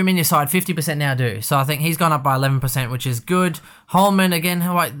didn't have him in your side, 50% now do. So I think he's gone up by 11%, which is good. Holman, again,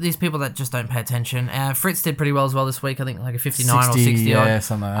 these people that just don't pay attention. Fritz did pretty well as well this week. I think like a 59 or 60 odd. Yeah,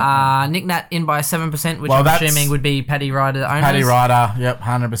 something like that. Nick Nat in by 7%, which I'm assuming would be Paddy Ryder owners. Paddy Ryder, yep,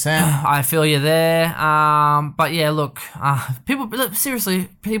 100%. I feel you there. But yeah, look, seriously,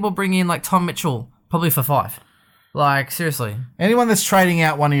 people bring in like Tom Mitchell, probably for 5. Like, seriously. Anyone that's trading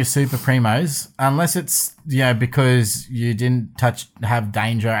out one of your super primos, unless it's, because you didn't have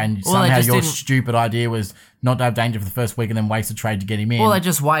danger and somehow your stupid idea was not to have danger for the first week and then waste a trade to get him in. Or they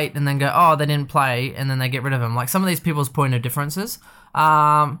just wait and then go, oh, they didn't play, and then they get rid of him. Like, some of these people's point of differences.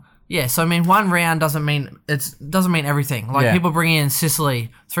 Yeah, so I mean, one round doesn't mean everything. Like people bring in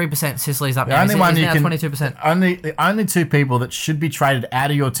Sicily, 3%. Sicily's up now. He's now 22%. The only 2 people that should be traded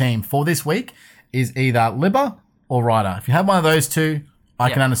out of your team for this week is either Libba or Ryder. If you have one of those 2, I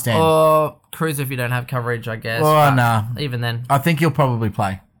can understand. Or Cruz if you don't have coverage, I guess. Oh, nah. Even then, I think he'll probably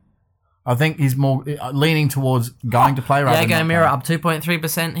play. I think he's more leaning towards going to play rather than Diego Mira up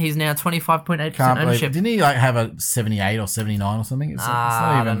 2.3%. He's now 25.8% ownership. Didn't he have a 78 or 79 or something? It's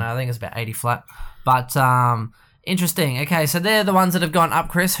not even. I don't know. I think it's about 80 flat. But interesting. Okay, so they're the ones that have gone up,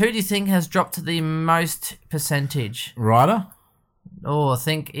 Chris. Who do you think has dropped the most percentage? Ryder? Oh, I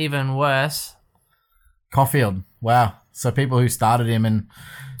think even worse. Caulfield. Wow. So people who started him and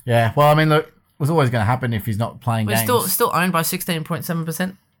well, I mean, look, it was always going to happen if he's not playing games. Still owned by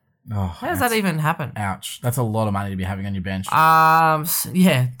 16.7%. Oh, how does that even happen? Ouch. That's a lot of money to be having on your bench.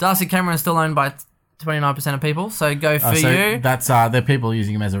 Darcy Cameron is still owned by 29% of people, so go for you. That's they're people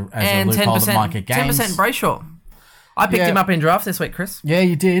using him as a loophole that might get games. 10% Brayshaw. I picked him up in draft this week, Chris. Yeah,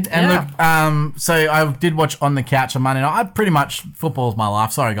 you did. And look, so I did watch On the Couch on Monday night. Football's my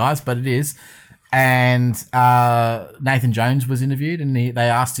life. Sorry, guys, but it is. And Nathan Jones was interviewed, and they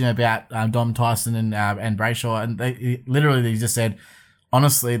asked him about Dom Tyson and Brayshaw, and he just said,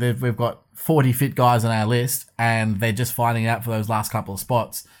 honestly, we've got 40 fit guys on our list, and they're just fighting out for those last couple of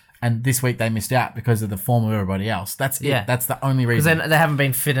spots. And this week they missed out because of the form of everybody else. That's it. That's the only reason. Because they haven't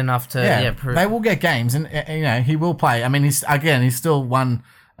been fit enough to prove. They will get games, and he will play. I mean, he's still won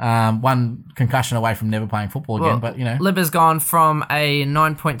One concussion away from never playing football again, but you know. Libba's gone from a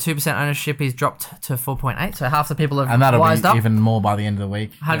 9.2% ownership. He's dropped to 4.8%. So half the people have And that'll wised be up. even more by the end of the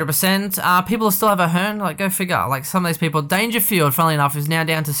week. 100%. People still have a Hearn. Like, go figure. Like, some of these people. Dangerfield, funnily enough, is now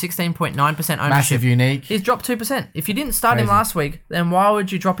down to 16.9% ownership. Massive unique. He's dropped 2%. If you didn't start him Crazy. last week, then why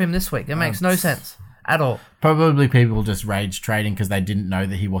would you drop him this week? It makes no sense at all. Probably people just rage trading because they didn't know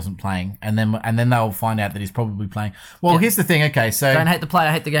that he wasn't playing, and then they'll find out that he's probably playing. Well, here's the thing. Okay, so Don't hate the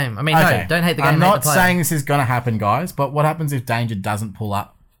player, hate the game. I mean, okay. no, don't hate the game. I'm hate not the player. saying this is going to happen, guys. But what happens if Danger doesn't pull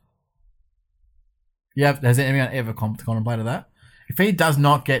up? Has anyone ever contemplated that? If he does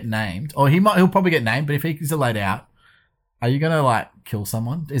not get named, or he'll probably get named, but if he's laid out, are you going to like kill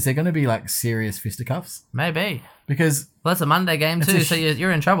someone? Is there going to be like serious fisticuffs? Maybe. Because Well, that's a Monday game too, so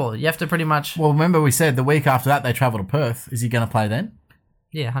you're in trouble. You have to pretty much. well, remember we said the week after that they travel to Perth. Is he going to play then?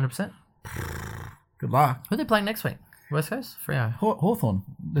 Yeah, 100%. Good luck. Who are they playing next week? West Coast? Freo. Hawthorn.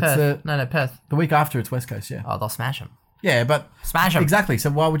 It's Perth. No, Perth. the week after it's West Coast. Yeah. Oh, they'll smash him. Yeah, but Smash him. exactly. So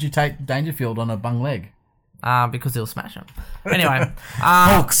why would you take Dangerfield on a bung leg? Because he'll smash him. Anyway.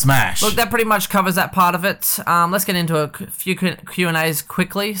 Hulk smash. Look, that pretty much covers that part of it. Let's get into a few Q&As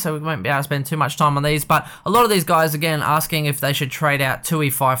quickly, so we won't be able to spend too much time on these. But a lot of these guys, again, asking if they should trade out Tui,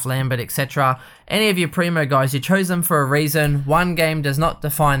 Fife, Lambert, etc. Any of your primo guys, you chose them for a reason. One game does not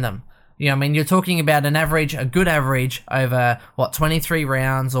define them. You know, I mean, you're talking about an average, a good average over, 23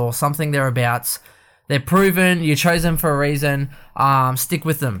 rounds or something thereabouts. They're proven. You chose them for a reason. Stick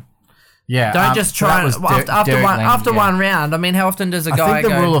with them. Yeah. Don't just so try that and, was after Derek one Lamb, after yeah. one round. I mean, how often does a guy I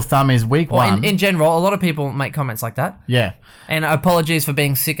think the go? rule of thumb is week Well, one. in general, a lot of people make comments like that. Yeah. And apologies for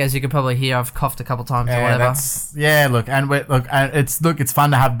being sick, as you could probably hear. I've coughed a couple times or whatever. It's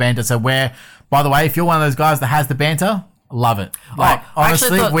fun to have banter. So by the way, if you're one of those guys that has the banter, love it. Like, I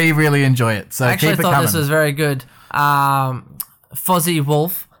actually honestly, we really enjoy it. So I actually keep it thought coming. this was very good. Fozzie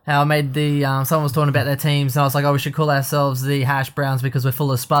Wolf, how I made the someone was talking about their teams, and I was like, oh, we should call ourselves the Hash Browns because we're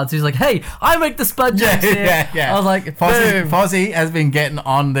full of spuds. He's like, hey, I make the spud jokes here. yeah. I was like, boom. Fozzie has been getting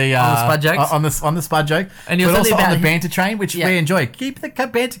on the spud jokes? on the spud joke, And he was but only also on about- the banter train, which we enjoy. Keep the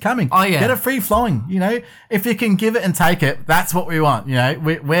banter coming. Oh, yeah. Get it free flowing. You know, if you can give it and take it, that's what we want. You know,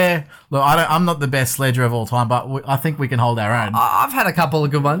 I'm not the best sledger of all time, but I think we can hold our own. I've had a couple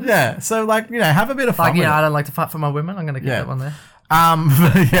of good ones. Yeah, so have a bit of fun. Like, with it. I don't like to fight for my women. I'm going to keep that one there.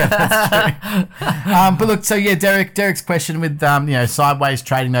 Yeah, that's true. But look, so yeah, Derek's question with sideways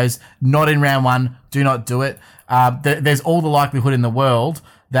trading those not in round one, do not do it. There's all the likelihood in the world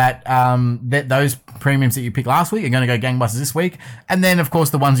that that those premiums that you picked last week are going to go gangbusters this week, and then of course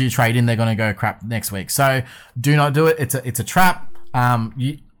the ones you trade in, they're going to go crap next week. So do not do it. It's a trap.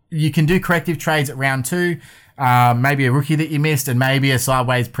 You can do corrective trades at round two. Maybe a rookie that you missed, and maybe a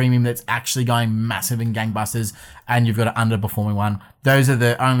sideways premium that's actually going massive in gangbusters, and you've got an underperforming one. Those are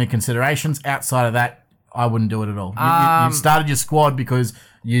the only considerations. Outside of that, I wouldn't do it at all. You started your squad because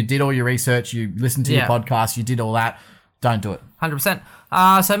you did all your research, you listened to your podcast, you did all that. Don't do it. 100%.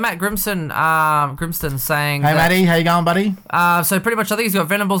 So Matt Grimston saying, Hey, Matty, how you going, buddy? so pretty much I think he's got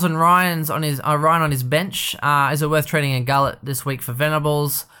Venables and Ryan on his bench. Is it worth trading in Gullett this week for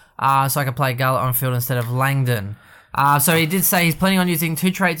Venables? So I can play Gullett on field instead of Langdon. So he did say he's planning on using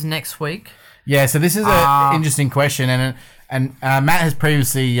 2 trades next week. Yeah, so this is an interesting question, and Matt has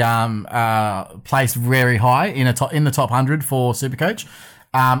previously placed very high in the top 100 for Supercoach.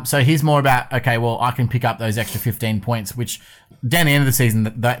 So he's more about, okay, well, I can pick up those extra 15 points, which down the end of the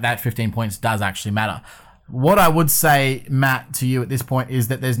season, that 15 points does actually matter. What I would say, Matt, to you at this point is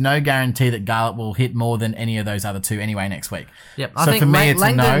that there's no guarantee that Gullett will hit more than any of those other two anyway next week. Yep. So for me, it's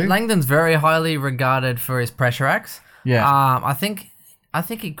Langdon, a no. Langdon's very highly regarded for his pressure acts. Yeah. I think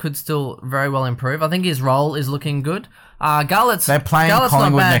he could still very well improve. I think his role is looking good. Gullett's They're playing Gullett's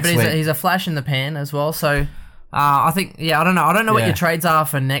Collingwood not bad, next but week. he's a flash in the pan as well. So I think, I don't know. I don't know what your trades are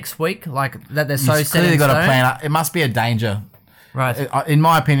for next week. Like that, they're so You've set in clearly got stone. a plan. It must be a danger. Right. In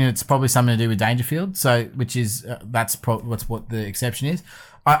my opinion, it's probably something to do with Dangerfield. So, which is that's what the exception is.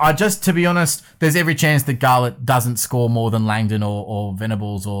 I just, to be honest, there's every chance that Gullett doesn't score more than Langdon or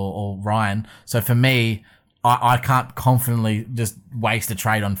Venables or Ryan. So for me, I can't confidently just waste a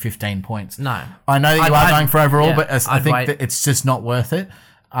trade on 15 points. No. I know that you are going for overall, yeah, but I I'd think wait. that it's just not worth it.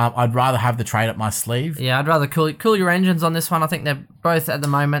 I'd rather have the trade up my sleeve. Yeah, I'd rather cool your engines on this one. I think they're both at the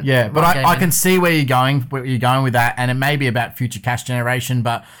moment. Yeah, but one game I in. can see where you're going with that, and it may be about future cash generation.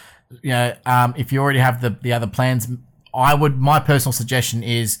 But if you already have the other plans, my personal suggestion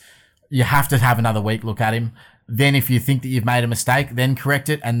is you have to have another week look at him. Then, if you think that you've made a mistake, then correct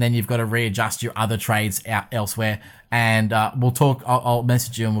it, and then you've got to readjust your other trades out elsewhere. and we'll talk. I'll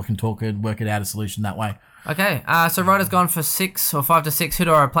message you and we can talk and work it out a solution that way. Okay, so Ryder's gone for 6 or 5 to 6. Who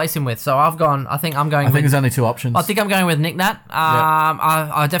do I replace him with? So I think there's only 2 options. I think I'm going with Nick Nat.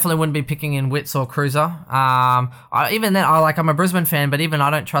 I definitely wouldn't be picking in Witts or Cruiser. Even then, I'm a Brisbane fan, but even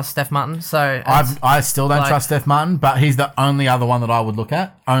I don't trust Steph Martin. So I still don't trust Steph Martin, but he's the only other one that I would look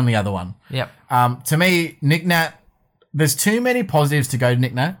at. Only other one. Yep. To me, Nick Nat, there's too many positives to go to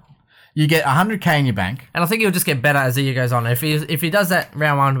Nick Nat. You get 100K in your bank. And I think he'll just get better as the year goes on. If he does that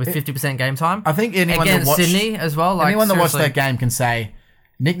round 1 with 50% game time, I think anyone against that watched, Sydney as well. Anyone that watched that game can say,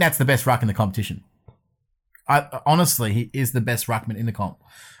 Nick Nat's the best ruck in the competition. Honestly, he is the best ruckman in the comp.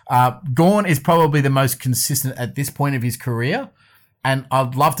 Gawn is probably the most consistent at this point of his career. And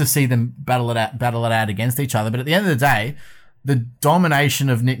I'd love to see them battle it out against each other. But at the end of the day, the domination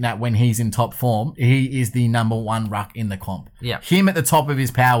of Nick Nat when he's in top form, he is the number 1 ruck in the comp. Yeah. Him at the top of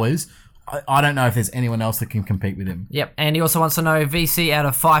his powers, I don't know if there's anyone else that can compete with him. Yep, and he also wants to know VC out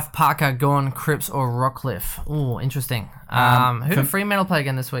of Fife, Parker, Gawn, Cripps, or Rockcliffe. Ooh, interesting. Who did Fremantle play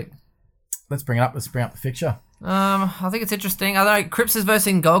again this week? Let's bring it up. Let's bring up the fixture. I think it's interesting. I know Cripps is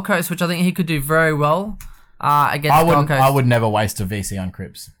versing Gold Coast, which I think he could do very well against Gold Coast. I would never waste a VC on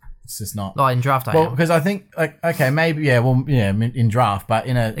Cripps. It's just not. Oh, in draft, because I think, maybe, in draft, but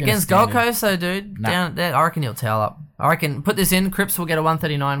against Gold Coast, though, dude, down there, I reckon he'll towel up. I reckon put this in, Cripps will get a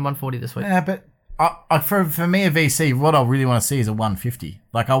 139, 140 this week. Yeah, but for me, a VC, what I really want to see is a 150.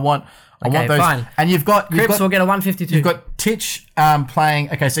 I want those. Fine. And Cripps will get a 152. You've got Titch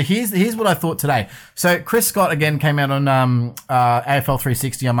playing. Okay, so here's what I thought today. So Chris Scott again came out on AFL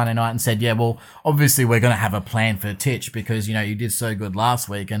 360 on Monday night and said, yeah, well, obviously we're going to have a plan for Titch because, you did so good last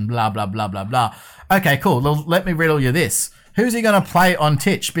week and blah, blah, blah, blah, blah. Okay, cool. Well, let me riddle you this. Who's he going to play on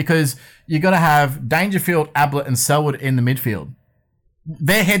Titch? Because you're going to have Dangerfield, Ablett and Selwood in the midfield.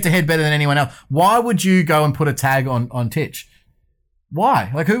 They're head-to-head better than anyone else. Why would you go and put a tag on Titch? Why?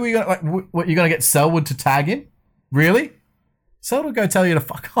 Who are you going to... what, you're going to get Selwood to tag him? Really? Selwood will go tell you to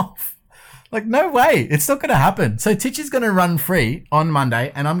fuck off. No way. It's not going to happen. So Titch is going to run free on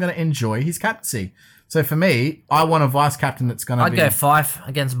Monday and I'm going to enjoy his captaincy. So for me, I want a vice-captain that's going to I'd go Fife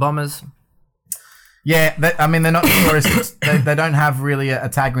against Bombers. Yeah, they're not notorious. They don't have really a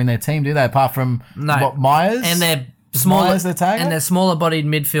tagger in their team, do they? Apart from Myers? And they're smaller, and they're smaller-bodied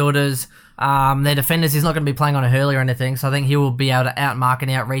midfielders. Their defenders, he's not going to be playing on a Hurley or anything, so I think he will be able to outmark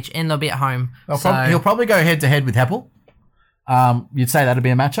and outreach, and they'll be at home. He'll probably go head-to-head with Heppel. You'd say that'd be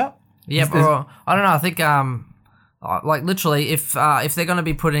a matchup? Yep, or I don't know. I think literally, if they're going to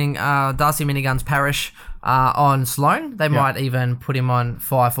be putting Darcy Miniguns Parish on Sloane, they might even put him on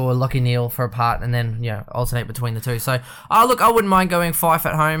Fife or Lockie Neal for a part, and then alternate between the two. So, I wouldn't mind going Fife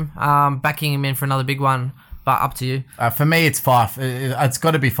at home, backing him in for another big one. But up to you. For me, it's Fife. It's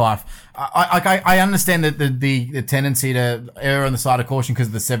got to be Fife. I understand that the tendency to err on the side of caution because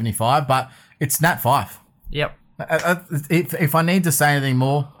of the 75, but it's Nat Fife. Yep. If I need to say anything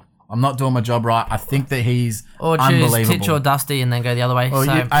more, I'm not doing my job right. I think that he's unbelievable. Or choose Titch or Dusty and then go the other way.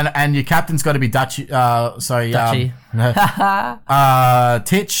 And your captain's got to be Dutchy. Dutchy.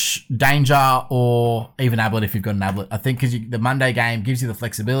 Titch, Danger, or even Ablett if you've got an Ablett. I think because the Monday game gives you the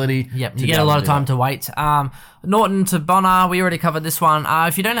flexibility. Yep, you get a lot of time to wait. Norton to Bonner, we already covered this one.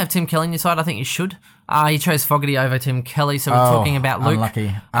 If you don't have Tim Kelly on your side, I think you should. He chose Fogarty over Tim Kelly, so we're talking about Luke.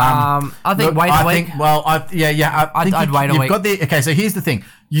 Unlucky. I think wait a week. I'd wait a week. Okay, so here's the thing.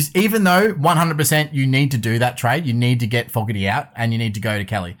 Even though 100% you need to do that trade, you need to get Fogarty out and you need to go to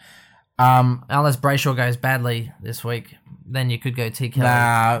Kelly. Unless Brayshaw goes badly this week, then you could go T Kelly.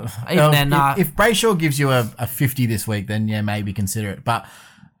 If Brayshaw gives you a 50 this week, then maybe consider it. But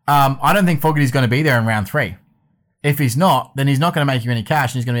I don't think Fogarty's going to be there in round 3. If he's not, then he's not going to make you any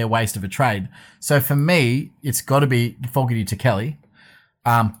cash and he's going to be a waste of a trade. So for me, it's got to be Fogarty to Kelly.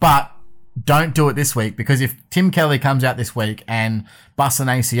 But don't do it this week because if Tim Kelly comes out this week and busts an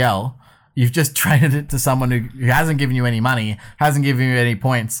ACL, you've just traded it to someone who hasn't given you any money, hasn't given you any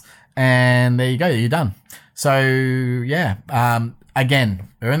points, and there you go, you're done. So, again,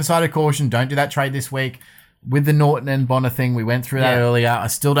 err on the side of caution. Don't do that trade this week. With the Norton and Bonner thing, we went through that earlier. I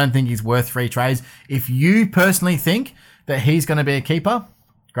still don't think he's worth 3 trades. If you personally think that he's going to be a keeper,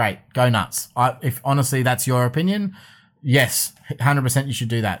 great, go nuts. If honestly that's your opinion, yes, 100% you should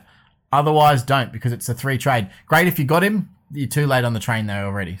do that. Otherwise, don't because it's a 3 trade. Great if you got him, you're too late on the train there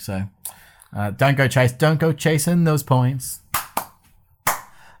already. So don't go chasing those points.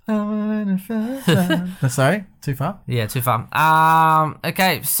 Sorry, too far? Yeah, too far.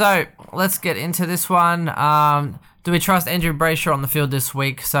 Okay, so let's get into this one. Do we trust Andrew Brayshaw on the field this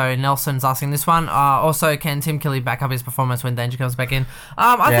week? So Nelson's asking this one. Also, can Tim Kelly back up his performance when Danger comes back in?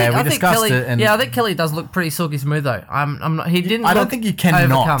 I think Kelly. I think Kelly does look pretty silky smooth though. I'm not. He didn't. I don't think you can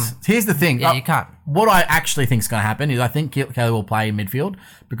not. Here's the thing. Yeah, you can't. What I actually think is going to happen is I think Kelly will play midfield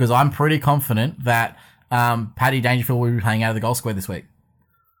because I'm pretty confident that Paddy Dangerfield will be playing out of the goal square this week.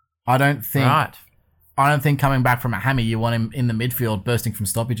 I don't think coming back from a hammy you want him in the midfield bursting from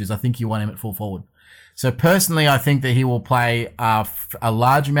stoppages. I think you want him at full forward. So personally, I think that he will play a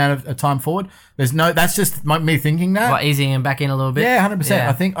large amount of time forward. That's just me thinking that. What, easing him back in a little bit? Yeah, 100%.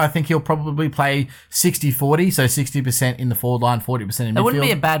 Yeah. I think he'll probably play 60-40, so 60% in the forward line, 40% in midfield. It wouldn't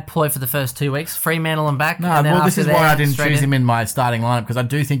be a bad ploy for the first 2 weeks. Fremantle him back. No, well, this is why I didn't choose him in my starting lineup because I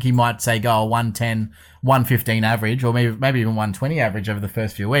do think he might say go a 110, 115 average, or maybe even 120 average over the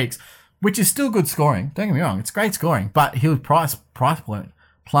first few weeks, which is still good scoring. Don't get me wrong, it's great scoring, but he'll price point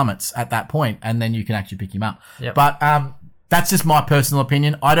plummets at that point, and then you can actually pick him up. Yep. But that's just my personal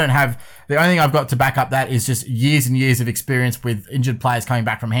opinion. I don't have the only thing I've got to back up that is just years and years of experience with injured players coming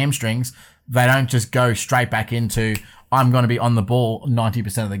back from hamstrings. They don't just go straight back into I'm going to be on the ball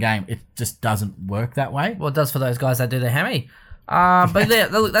 90% of the game. It just doesn't work that way. Well, it does for those guys that do the hammy. But yeah,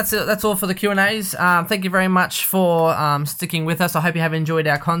 look, that's it. That's all for the Q&As. Thank you very much for sticking with us. I hope you have enjoyed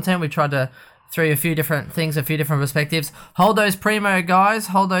our content. We've tried to through a few different things, a few different perspectives. Hold those primo, guys.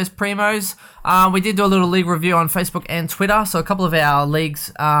 Hold those primos. We did do a little league review on Facebook and Twitter. So a couple of our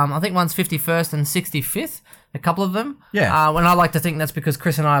leagues, I think one's 51st and 65th. A couple of them. Yeah. And I like to think that's because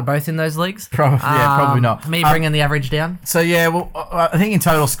Chris and I are both in those leagues. Probably not. Me bringing the average down. So yeah, well, I think in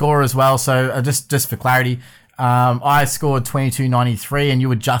total score as well. So just for clarity, I scored 22.93 and you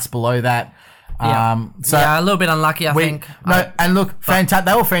were just below that. Yeah, a little bit unlucky, I think. And look,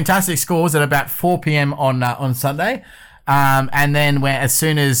 they were fantastic scores at about 4 p.m. on Sunday. And then as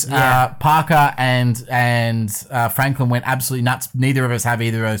soon as Parker and Franklin went absolutely nuts, neither of us have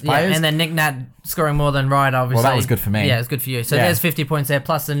either of those players. Yeah, and then Nick Nat scoring more than Wright, obviously. Well, that was good for me. Yeah, it was good for you. So there's 50 points there,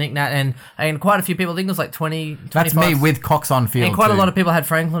 plus the Nick Nat, and quite a few people, I think it was like 20, 25. That's me with Cox on field. And quite a lot of people had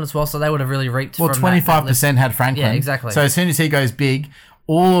Franklin as well, so they would have really reaped from 25% had Franklin. Yeah, exactly. So as soon as he goes big,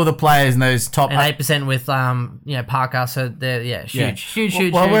 all of the players in those top... And 8% with Parker, so they're huge.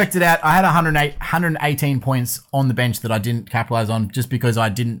 Well, I worked it out. I had 118 points on the bench that I didn't capitalise on just because I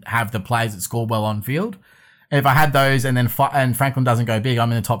didn't have the players that scored well on field. If I had those and Franklin doesn't go big,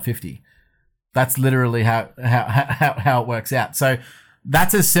 I'm in the top 50. That's literally how it works out. So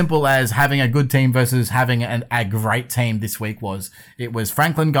that's as simple as having a good team versus having a great team this week was. It was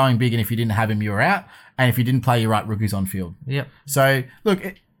Franklin going big, and if you didn't have him, you were out. And if you didn't play your right rookies on field. Yep. So, look,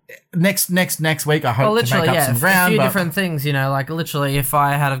 next week, I hope to make up some ground. A few different things, like literally if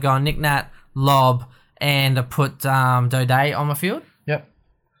I had have gone Nick Nat, Lob, and I put Dode on my field. Yep.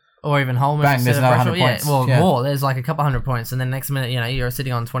 Or even Holman. Bang, there's another 100 points. More. There's like a couple 100 points. And then next minute, you're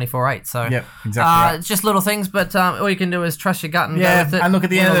sitting on 24-8. So, yep, exactly right. It's just little things, but all you can do is trust your gut and go with it. And look, at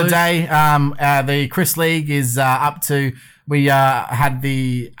the end of the day, the Chris League is up to... We had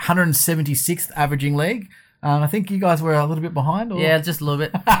the 176th averaging league. I think you guys were a little bit behind. Or? Yeah, just a little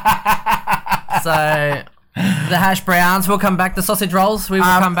bit. So the hash browns will come back. The sausage rolls, we will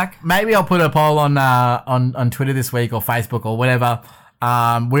come back. Maybe I'll put a poll on Twitter this week or Facebook or whatever.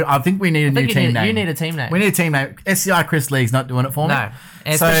 I think we need a new team name. You need a team name. We need a team name. SCI Chris League's not doing it for me. No,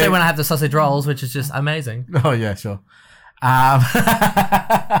 especially when I have the sausage rolls, which is just amazing. Oh yeah, sure.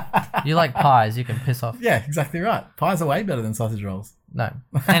 You like pies, you can piss off. Yeah, exactly right. Pies are way better than sausage rolls. No.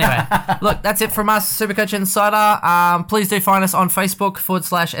 Anyway, look, that's it from us, Supercoach Insider. Please do find us on Facebook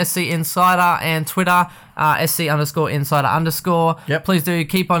 /SC Insider and Twitter SC_Insider_. Yep. Please do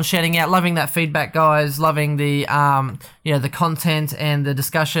keep on shouting out. Loving that feedback, guys. Loving the the content and the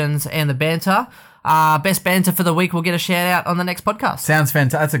discussions and the banter. Best banter for the week will get a shout out on the next podcast. Sounds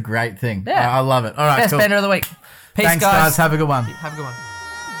fantastic. That's a great thing. Yeah. I love it. All right, best banter of the week. Peace, Thanks, guys. Have a good one. Have a good one.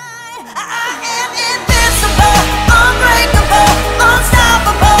 Unbreakable,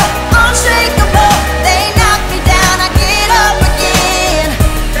 unstoppable, unshakable. They knock me down, I get up again.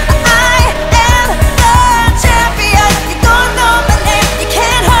 I am the champion. You don't know my name, you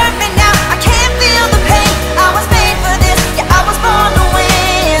can't hurt me now. I can't feel the pain. I was made for this, yeah, I was born to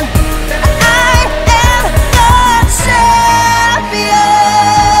win. I am the champion.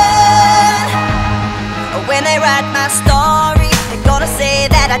 When they write my story, they're gonna say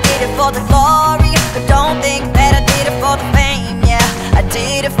that I did it for the glory.